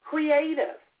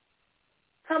 creative,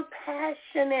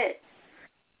 compassionate,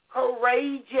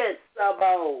 courageous,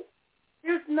 Sabo.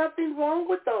 There's nothing wrong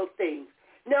with those things.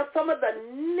 Now, some of the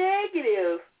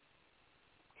negative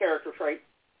character traits,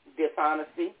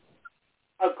 dishonesty,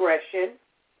 aggression,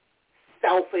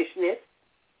 selfishness,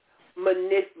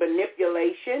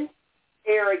 manipulation,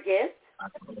 arrogance,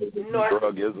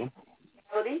 drugism,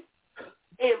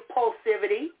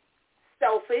 impulsivity,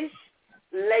 selfish,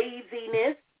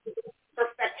 laziness,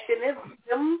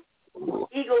 perfectionism,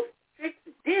 egocentric,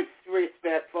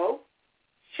 disrespectful,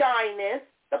 shyness,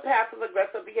 the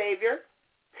passive-aggressive behavior,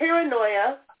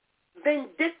 paranoia,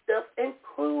 vindictive, and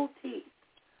cruelty.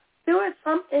 There are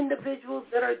some individuals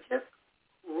that are just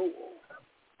cruel.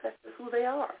 That's just who they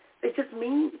are. They're just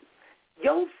mean.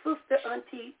 Your sister,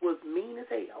 auntie, was mean as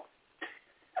hell.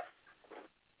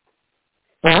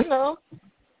 I know.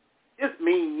 Just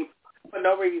mean for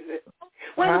no reason.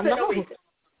 Well, no reason.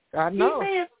 I know. She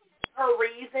may have her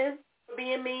reason for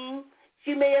being mean.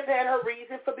 She may have had her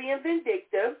reason for being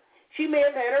vindictive. She may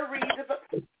have had her reason for,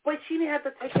 but she didn't have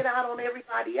to take it out on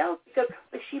everybody else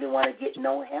but she didn't want to get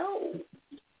no help.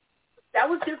 That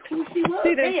was just who she was.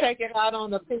 She didn't take it out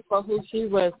on the people who she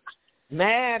was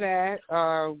mad at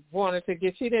or wanted to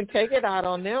get. She didn't take it out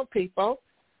on them people.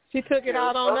 She took it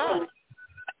out on us.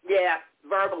 Yeah,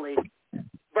 verbally,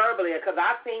 because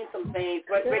I've seen some things.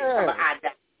 But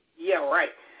yeah, right.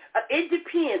 It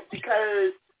depends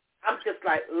because I'm just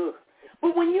like, ugh.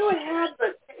 But when you have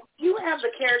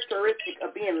the characteristic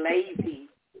of being lazy,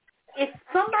 if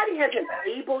somebody has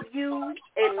enabled you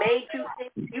and made you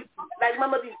think, like my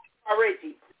mother used to tell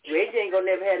Reggie ain't gonna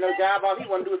never have no job. All he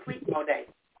want to do is sleep all day.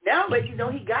 Now let you know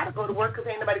he got to go to work because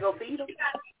ain't nobody gonna feed him.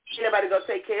 Ain't nobody gonna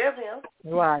take care of him.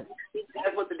 Right.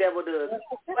 That's what the devil does.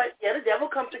 But yeah, the devil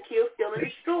comes to kill, steal, and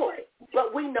destroy.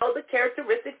 But we know the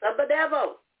characteristics of the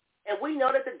devil. And we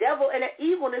know that the devil and the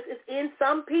evilness is in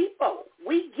some people.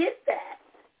 We get that.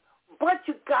 But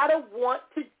you got to want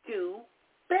to do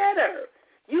better.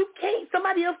 You can't,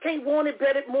 somebody else can't want it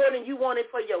better more than you want it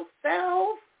for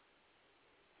yourself.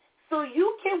 So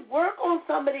you can work on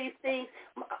some of these things.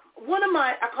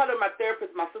 I call her my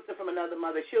therapist, my sister from another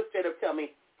mother. She'll straight up tell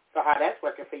me, so how that's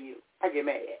working for you? I get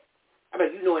mad. I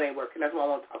mean, you know it ain't working. That's why I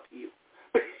want to talk to you.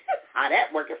 How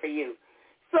that working for you?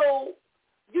 So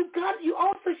you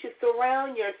also should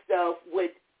surround yourself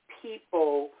with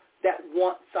people that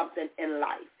want something in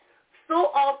life.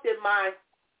 So often my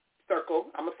circle,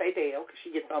 I'm going to say Dale because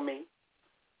she gets on me,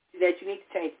 Jeanette, you need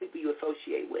to change people you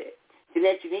associate with.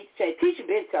 Jeanette, you need to change. Teacher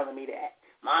been telling me that.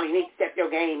 Mom, you need to step your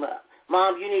game up.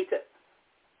 Mom, you need to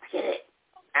get it.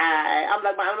 I'm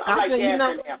like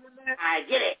I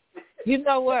get it. You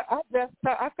know what?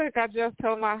 I think I just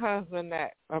told my husband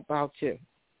that about you.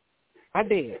 I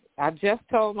did. I just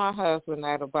told my husband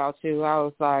that about you. I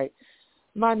was like,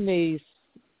 my niece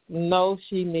knows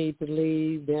she needs to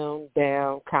leave them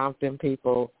damn Compton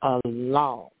people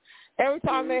alone. Every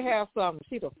time they have something,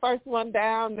 she's the first one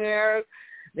down there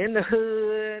in the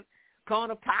hood,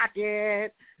 corner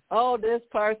pocket. Oh, this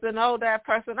person, oh, that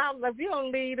person. I was like, if you don't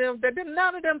leave them,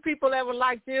 none of them people ever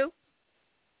liked you.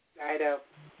 I know.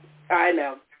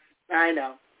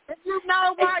 And you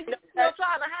know why you're still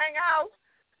trying to hang out?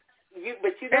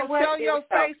 But you know what? Show your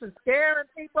face and scaring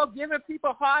people, giving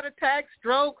people heart attacks,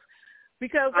 strokes,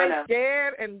 because they're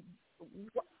scared. And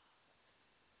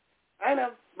I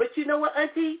know. But you know what,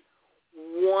 Auntie?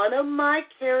 One of my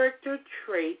character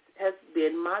traits has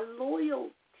been my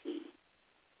loyalty.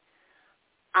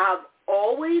 I've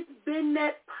always been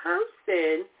that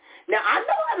person. Now, I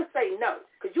know how to say no,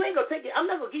 because you ain't going to take it. I'm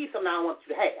not going to give you something I don't want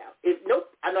you to have.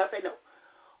 Nope, I know how to say no.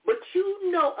 But you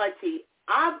know, Auntie,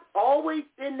 I've always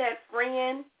been that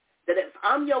friend that if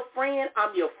I'm your friend,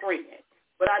 I'm your friend.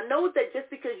 But I know that just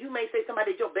because you may say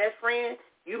somebody's your best friend,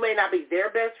 you may not be their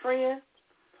best friend.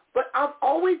 But I've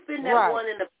always been that one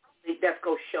in the family that's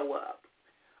going to show up.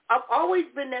 I've always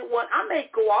been that one. I may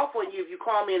go off on you if you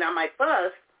call me and I might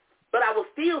fuss, but I will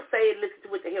still say and listen to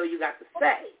what the hell you got to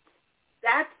say.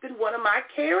 That's been one of my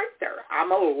character.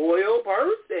 I'm a loyal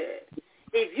person.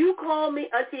 If you call me,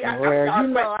 Auntie,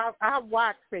 I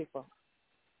watch people.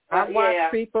 I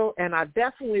watch people, and I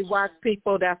definitely watch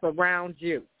people that's around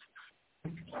you.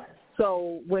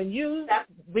 So when you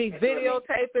be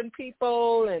videotaping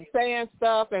people and saying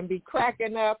stuff and be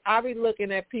cracking up, I be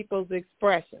looking at people's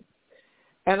expressions.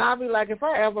 And I'll be like, if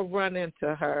I ever run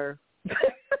into her.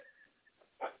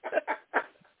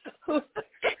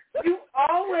 You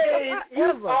always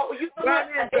run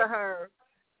into her.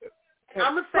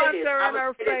 I'm going to say this. Her in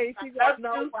her face. She got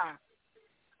no why.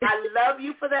 I love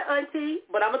you for that, Auntie,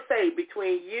 but I'm going to say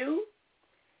between you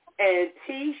and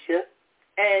Tisha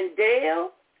and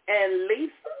Dale and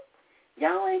Lisa,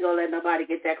 y'all ain't going to let nobody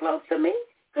get that close to me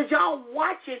because y'all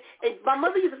watching. And my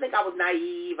mother used to think I was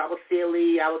naive, I was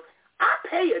silly, I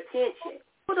pay attention.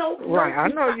 Right, I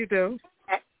know you do.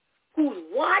 Who's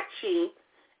watching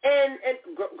and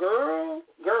girl,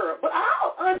 but I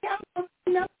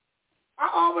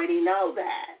already know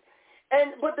that.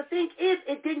 But the thing is,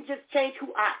 it didn't just change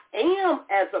who I am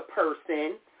as a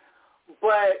person,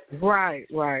 but right.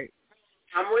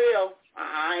 I'm real.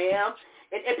 I am,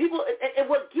 and people. And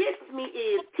what gets me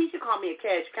is Tisha called me a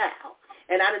cash cow,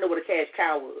 and I didn't know what a cash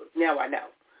cow was. Now I know.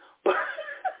 But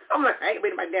I'm like, I ain't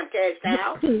been my damn cash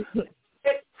cow.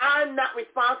 And I'm not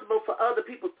responsible for other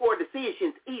people's poor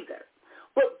decisions either.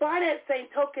 But by that same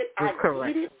token, I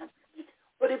get it.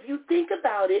 But if you think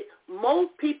about it,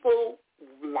 most people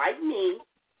like me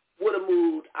would have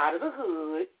moved out of the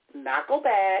hood, not go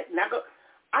back,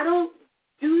 I don't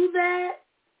do that.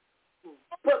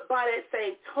 But by that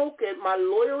same token, my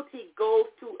loyalty goes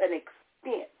to an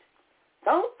extent.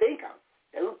 Don't think I'm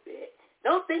stupid.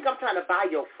 Don't think I'm trying to buy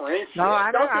your friendship. No,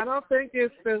 I don't think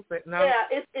you're stupid. No. Yeah,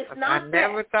 it's not that. I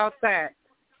never thought that.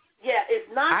 Yeah, it's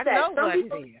not that. I know what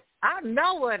it is. I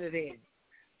know what it is.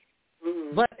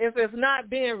 Mm-hmm. But if it's not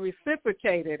being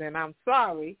reciprocated, and I'm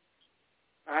sorry,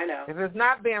 I know. If it's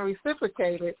not being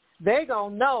reciprocated, they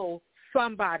going to know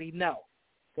somebody know.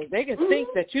 Because they can think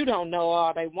that you don't know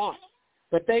all they want,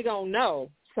 but they going to know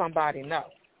somebody knows.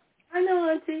 I know,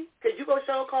 Auntie, because you going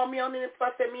to call me on it and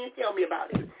fuss at me and tell me about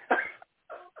it.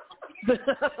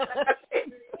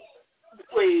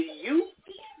 With you,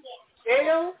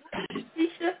 Dale,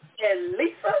 Keisha, and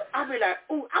Lisa, I'll be like,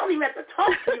 ooh, I don't even have to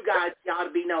talk to you guys. Y'all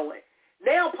to be knowing.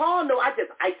 Now, Paul, no, I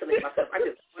just isolate myself. I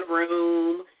just go in the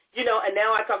room, you know, and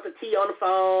now I talk to T on the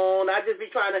phone. I just be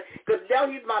trying to, because now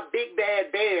he's my big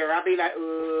bad bear. I'll be like,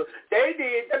 they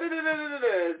did,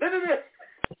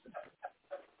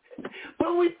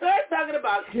 When we start talking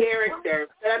about character,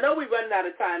 and I know we're running out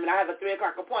of time, and I have a 3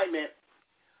 o'clock appointment,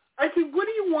 Auntie, what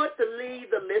do you want to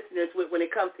leave the listeners with when it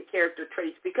comes to character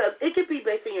traits? Because it could be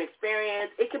based on your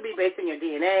experience. It could be based on your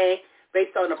DNA,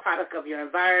 based on the product of your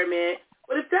environment.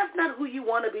 But if that's not who you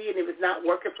want to be and if it's not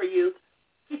working for you,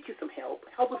 get you some help.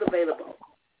 Help is available.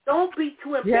 Don't be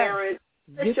too embarrassed.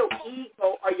 Let your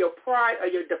ego or your pride or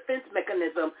your defense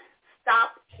mechanism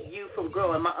stop you from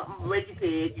growing. Reggie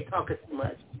said you're talking too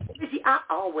much. Reggie, I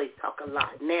always talk a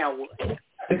lot. Now what?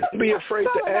 Don't be afraid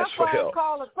to ask for help.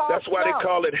 That's why they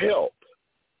call it help.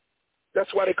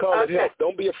 That's why they call it help.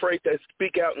 Don't be afraid to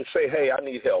speak out and say, hey, I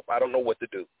need help. I don't know what to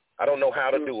do. I don't know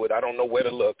how to do it. I don't know where to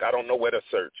look. I don't know where to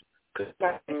search. Cause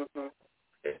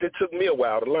it took me a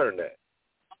while to learn that.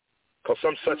 Because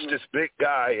I'm such this big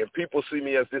guy, and people see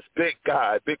me as this big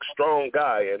guy, big, strong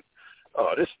guy, and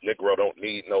this Negro don't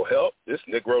need no help. This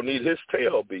Negro need his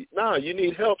tail beat. Nah, you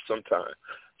need help sometimes.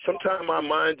 Sometimes our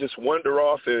mind just wander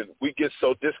off, and we get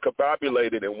so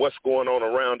discombobulated in what's going on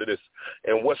around us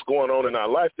and what's going on in our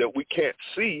life that we can't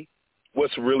see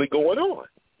what's really going on.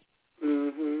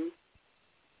 Mm-hmm.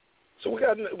 So we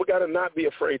got to not be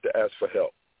afraid to ask for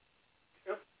help.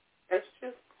 Sure. That's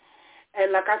true.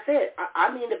 And like I said,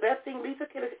 I mean, the best thing Lisa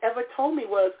could have ever told me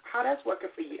was how that's working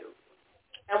for you.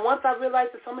 And once I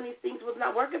realized that some of these things was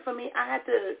not working for me, I had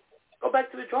to go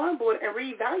back to the drawing board and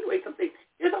reevaluate some things.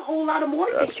 There's a whole lot of more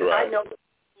things I know I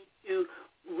need to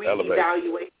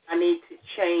reevaluate. I need to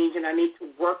change, and I need to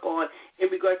work on in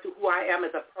regards to who I am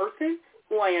as a person,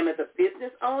 who I am as a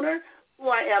business owner, who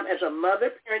I am as a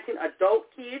mother parenting adult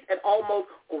kids and almost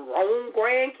grown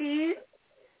grandkids.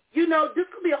 You know, this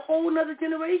could be a whole other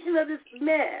generation of this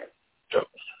mess.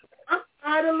 I'm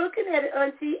tired of looking at it,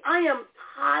 Auntie. I am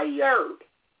tired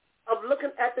of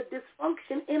looking at the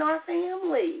dysfunction in our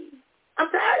family.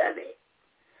 I'm tired of it.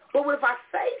 But if I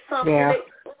say something,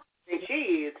 and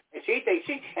she is, and she thinks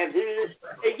she, and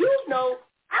you know,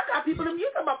 I got people,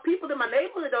 you talk about people in my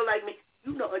neighborhood don't like me.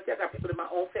 You know, I got people in my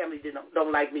own family that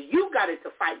don't like me. You got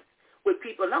into fights with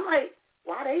people, and I'm like,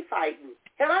 why they fighting?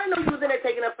 Hell, I didn't know you was in there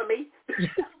taking up for me.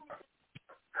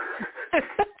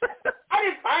 I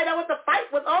didn't find out what the fight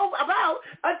was about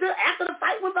until after the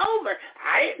fight was over.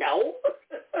 I didn't know.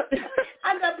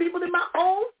 I got people in my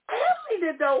own family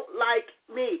that don't like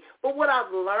me. But what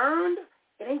I've learned,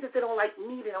 it ain't just they don't like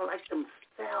me, they don't like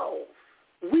themselves.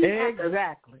 We have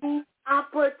to see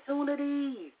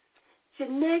opportunities.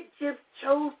 Jeanette just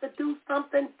chose to do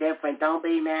something different. Don't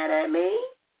be mad at me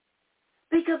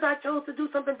because I chose to do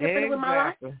something different with my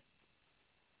life.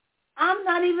 I'm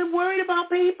not even worried about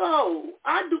people.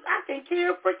 I can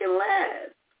care freaking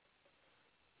less.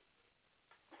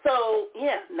 So,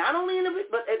 yeah, not only in the,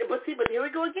 but here we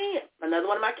go again. Another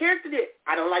one of my characters did.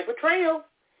 I don't like betrayal.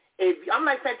 I'm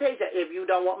like Fantasia. If you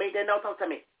don't want me, then don't talk to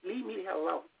me. Leave me the hell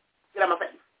alone. Get out of my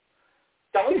face.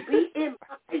 Don't be in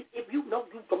my face if you know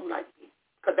you don't like me,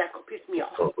 because that's going to piss me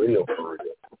off. For real.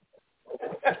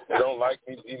 You don't like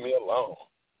me, leave me alone.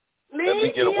 Let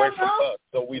me get away from us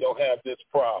so we don't have this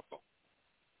problem.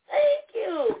 Thank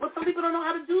you. But some people don't know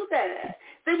how to do that.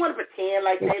 They want to pretend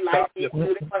like they like you. Get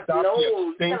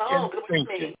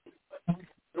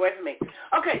away from me.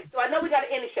 Okay, so I know we got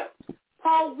to end the show.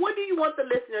 Paul, what do you want the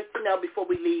listeners to know before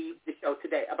we leave the show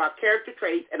today about character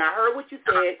traits? And I heard what you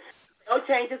said. No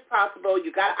change is possible.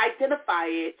 You got to identify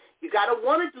it. You got to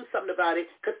want to do something about it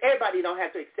because everybody don't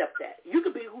have to accept that. You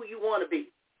can be who you want to be.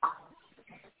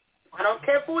 I don't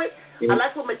care for it. I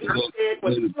like what Medina said.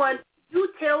 When you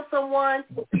tell someone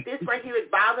that this right here is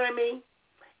bothering me,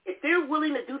 if they're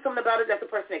willing to do something about it, that's a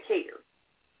person that cares.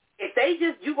 If they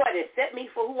just, you go ahead and accept me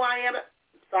for who I am,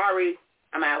 sorry,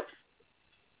 I'm out.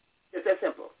 It's that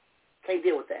simple. Can't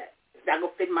deal with that. It's not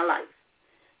going to fit in my life.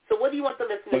 So what do you want the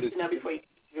listeners to know before you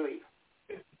leave?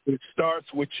 It starts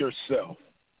with yourself.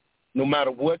 No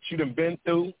matter what you done been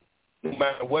through, no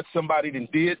matter what somebody done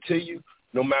did to you,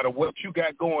 no matter what you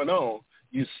got going on,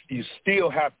 you still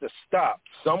have to stop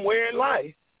somewhere in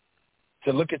life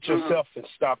to look at yourself and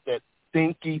stop that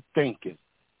thinking.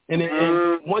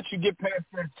 And once you get past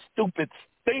that stupid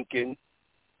thinking,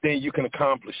 then you can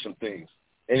accomplish some things.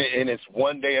 And it's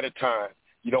one day at a time.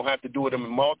 You don't have to do it in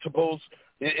multiples.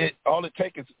 All it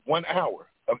takes is 1 hour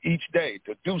of each day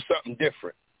to do something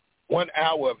different. 1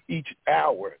 hour of each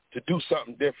hour to do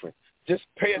something different. Just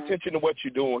pay attention to what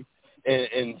you're doing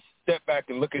and step back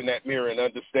and look in that mirror and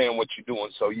understand what you're doing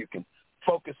so you can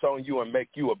focus on you and make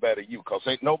you a better you, because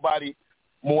ain't nobody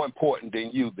more important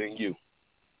than you.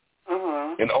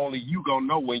 And only you going to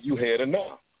know when you had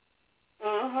enough.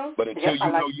 But until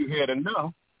you know you had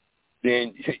enough,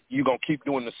 then you're going to keep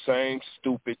doing the same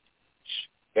stupid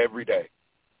every day.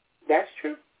 That's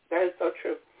true. That is so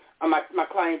true. My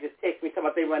client just texted me talking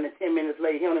about they running 10 minutes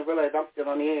late. He don't even realize I'm still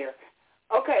on the air.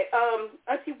 Okay,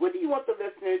 Auntie, what do you want the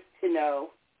listeners to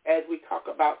know as we talk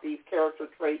about these character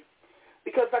traits?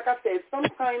 Because, like I said,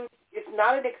 sometimes it's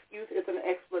not an excuse, it's an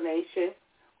explanation.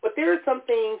 But there are some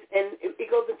things, and it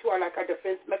goes into our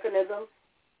defense mechanism,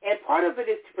 and part of it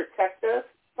is to protect us.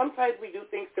 Sometimes we do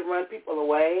things to run people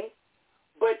away.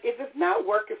 But if it's not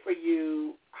working for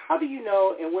you, how do you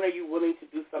know, and when are you willing to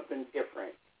do something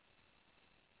different?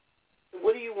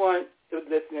 What do you want the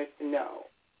listeners to know?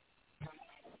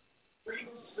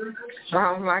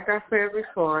 Like I said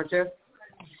before, just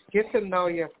get to know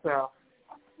yourself.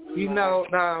 You know,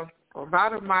 a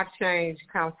lot of my change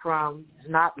comes from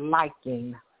not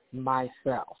liking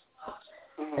myself.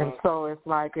 And so it's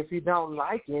like, if you don't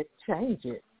like it, change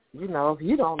it. You know, if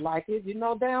you don't like it, you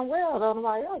know damn well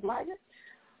nobody else like it.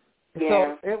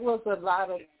 Yeah. So it was a lot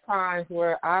of times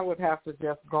where I would have to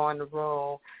just go in the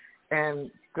room and,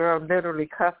 girl, literally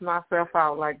cuss myself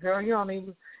out. Like, girl, you're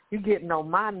getting on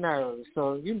my nerves,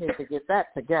 so you need to get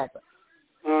that together.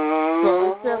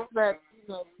 So it's just that,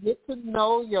 get to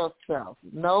know yourself.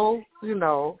 Know,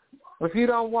 if you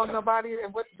don't want nobody,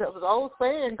 what the old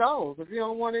saying goes, if you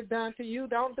don't want it done to you,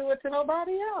 don't do it to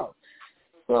nobody else.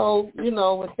 So,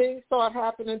 when things start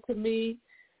happening to me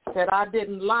that I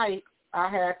didn't like, I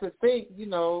had to think,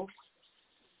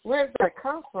 where did that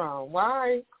come from?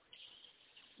 Why?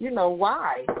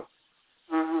 Why?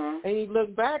 And you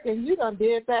look back and you done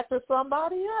did that to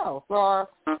somebody else or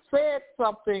said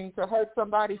something to hurt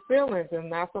somebody's feelings, and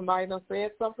now somebody done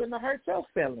said something to hurt your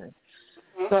feelings.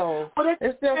 So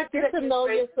it's just get to know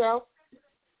yourself.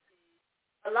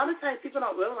 A lot of times people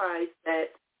don't realize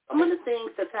that some of the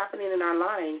things that's happening in our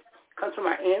lives comes from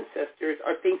our ancestors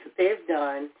or things that they've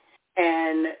done,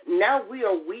 and now we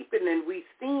are weeping and we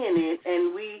seeing it,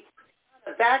 and we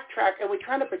backtrack, and we're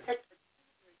trying to protect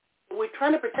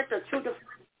our children from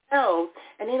themselves,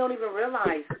 and they don't even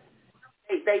realize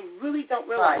it. They really don't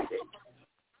realize it.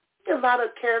 I see a lot of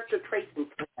character traits in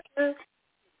Tina,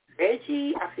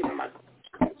 Reggie. I see them in myself.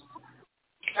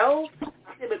 I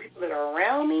see them in people that are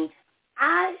around me.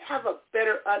 I have a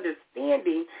better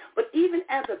understanding, but even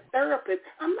as a therapist,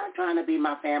 I'm not trying to be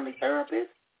my family therapist.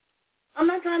 I'm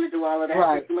not trying to do all of that.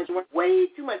 Right. Too much work, way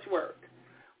too much work.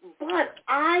 But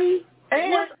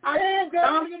everybody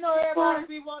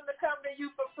be wanting to come to you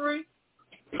for free.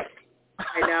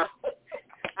 I know.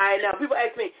 People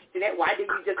ask me, Jeanette, why did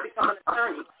you just become an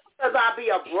attorney? Because I'll be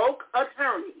a broke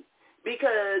attorney.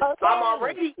 Because I'm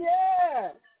already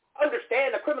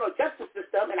understand the criminal justice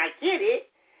system, and I get it.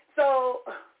 So,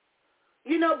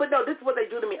 but no, this is what they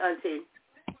do to me, Auntie.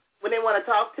 When they want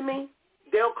to talk to me,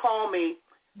 they'll call me,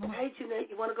 hey, Jeanette,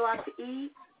 you want to go out to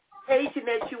eat? Hey,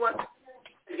 Jeanette, I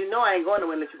ain't going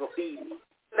nowhere unless you go feed me.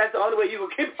 So that's the only way you will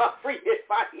get my free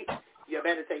advice. You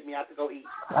better take me out to go eat.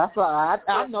 That's all right.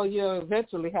 I know you'll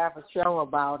eventually have a show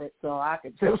about it, so I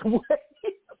can just wait.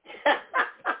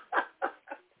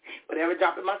 Whatever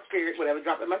drop in my spirit.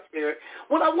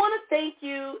 Well, I want to thank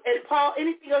you. And, Paul,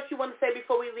 anything else you want to say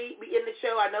before we end the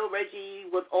show? I know Reggie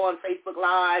was on Facebook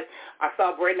Live. I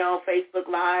saw Brenda on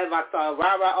Facebook Live. I saw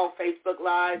Rara on Facebook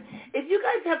Live. If you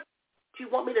guys have what you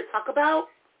want me to talk about,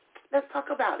 let's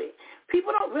talk about it.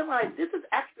 People don't realize this is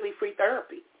actually free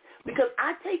therapy because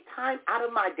I take time out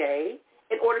of my day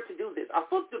in order to do this. I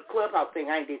supposed to do the Clubhouse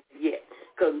thing. I ain't did it yet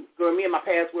because me and my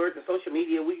passwords and social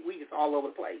media, we just all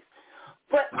over the place.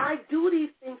 But I do these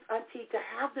things, Auntie, to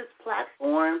have this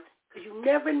platform because you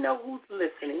never know who's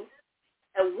listening.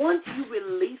 And once you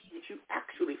release it, you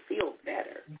actually feel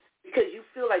better because you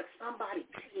feel like somebody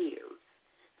cares.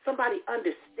 Somebody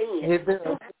understands.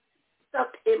 I'm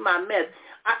stuck in my mess.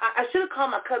 I should have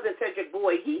called my cousin Cedric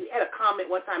Boyd. He had a comment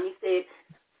one time. He said,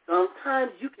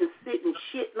 sometimes you can sit and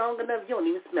shit long enough, you don't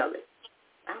even smell it.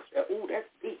 I said, ooh, that's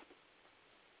deep.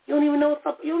 You don't even know it's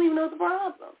a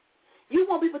problem. You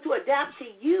want people to adapt to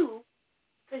you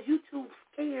because you're too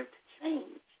scared to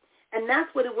change. And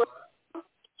that's what it was.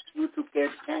 You were too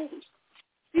scared to change.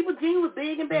 Jean was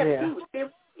big and bad. Yeah. Jean was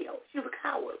scared. She was a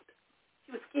coward.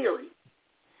 She was scary.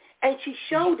 And she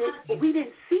showed it, but we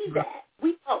didn't see that.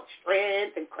 We thought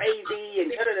strength and crazy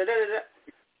and da-da-da-da-da.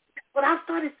 But I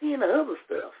started seeing the other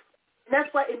stuff. And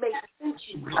that's why it makes sense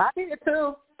to me. I see it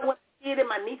too. When I see it in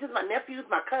my nieces, my nephews,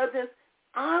 my cousins,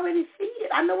 I already see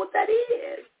it. I know what that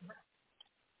is.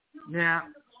 Yeah.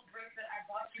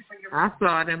 I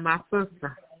saw it in my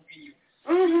sister.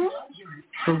 Mhm.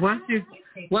 So once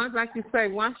like you say,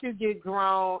 once you get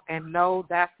grown and know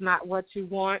that's not what you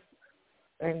want,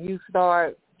 and you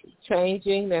start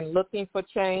changing and looking for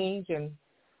change and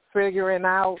figuring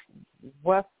out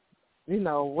what's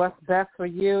best for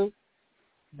you,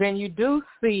 then you do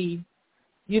see,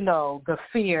 the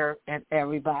fear in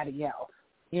everybody else.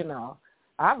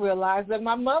 I realized that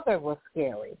my mother was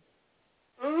scary.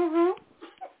 Mhm.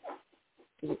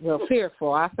 Well,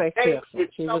 fearful. I say fearful.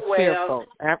 She was fearful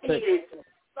after.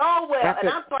 So well, and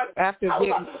I started after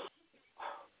getting.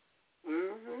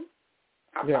 Mhm.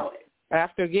 I Yeah. saw it.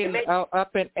 After getting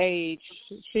up in age,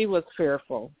 she was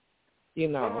fearful.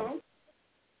 Mhm.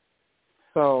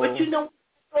 So. But it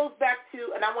goes back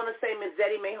to, and I want to say Miss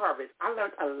Zeddy May Harvest. I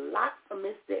learned a lot from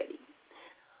Miss Zeddy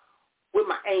with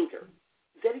my anger.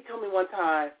 Zeddy told me one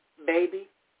time, baby,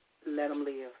 let them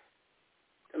live.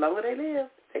 The longer they live,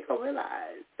 they gonna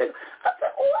realize. I said,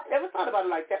 I never thought about it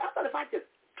like that. I thought if I just,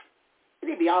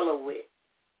 it'd be all over with.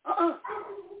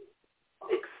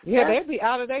 Yeah, they'd be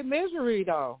out of their misery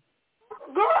though.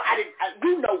 Girl,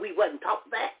 we wasn't taught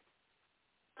that.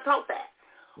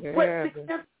 Yeah,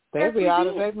 they'd be out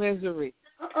of their misery.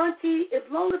 Auntie, as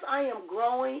long as I am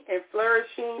growing and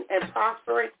flourishing and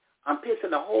prospering, I'm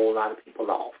pissing a whole lot of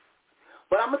people off.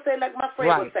 But I'm going to say like my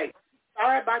friend would say,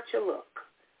 sorry about your look.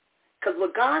 Because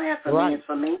what God has for me is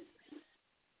for me.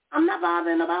 I'm not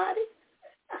bothering nobody.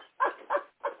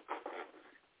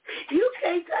 You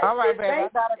can't touch all right, this, baby, I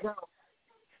got to go.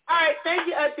 All right, thank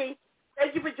you, Auntie.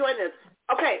 Thank you for joining us.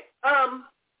 Okay,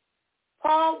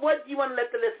 Paul, what do you want to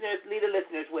lead the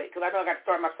listeners with? Because I know I got to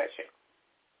start my session.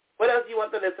 What else do you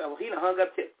want to listen to? He done hung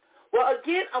up too. Well,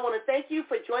 again, I want to thank you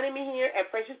for joining me here at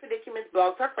Precious Predicaments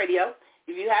Blog Talk Radio.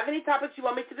 If you have any topics you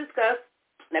want me to discuss,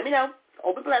 let me know. It's an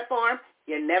open platform.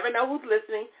 You never know who's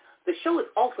listening. The show is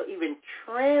also even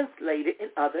translated in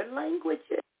other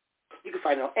languages. You can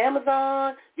find it on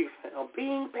Amazon. You can find it on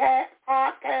Bing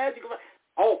Podcast. You can find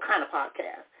all kind of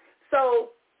podcasts. So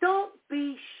don't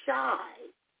be shy.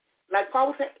 Like Paul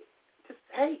was saying, just,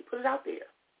 hey, put it out there.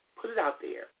 Put it out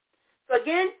there. So,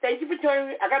 again, thank you for joining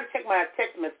me. I got to check my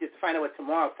text messages to find out what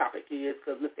tomorrow's topic is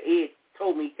because Mr. Ed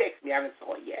told me, text me. I haven't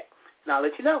saw it yet. And I'll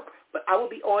let you know. But I will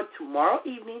be on tomorrow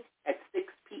evening at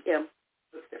 6 p.m.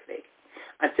 Pacific.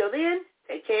 Until then,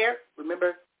 take care.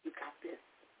 Remember,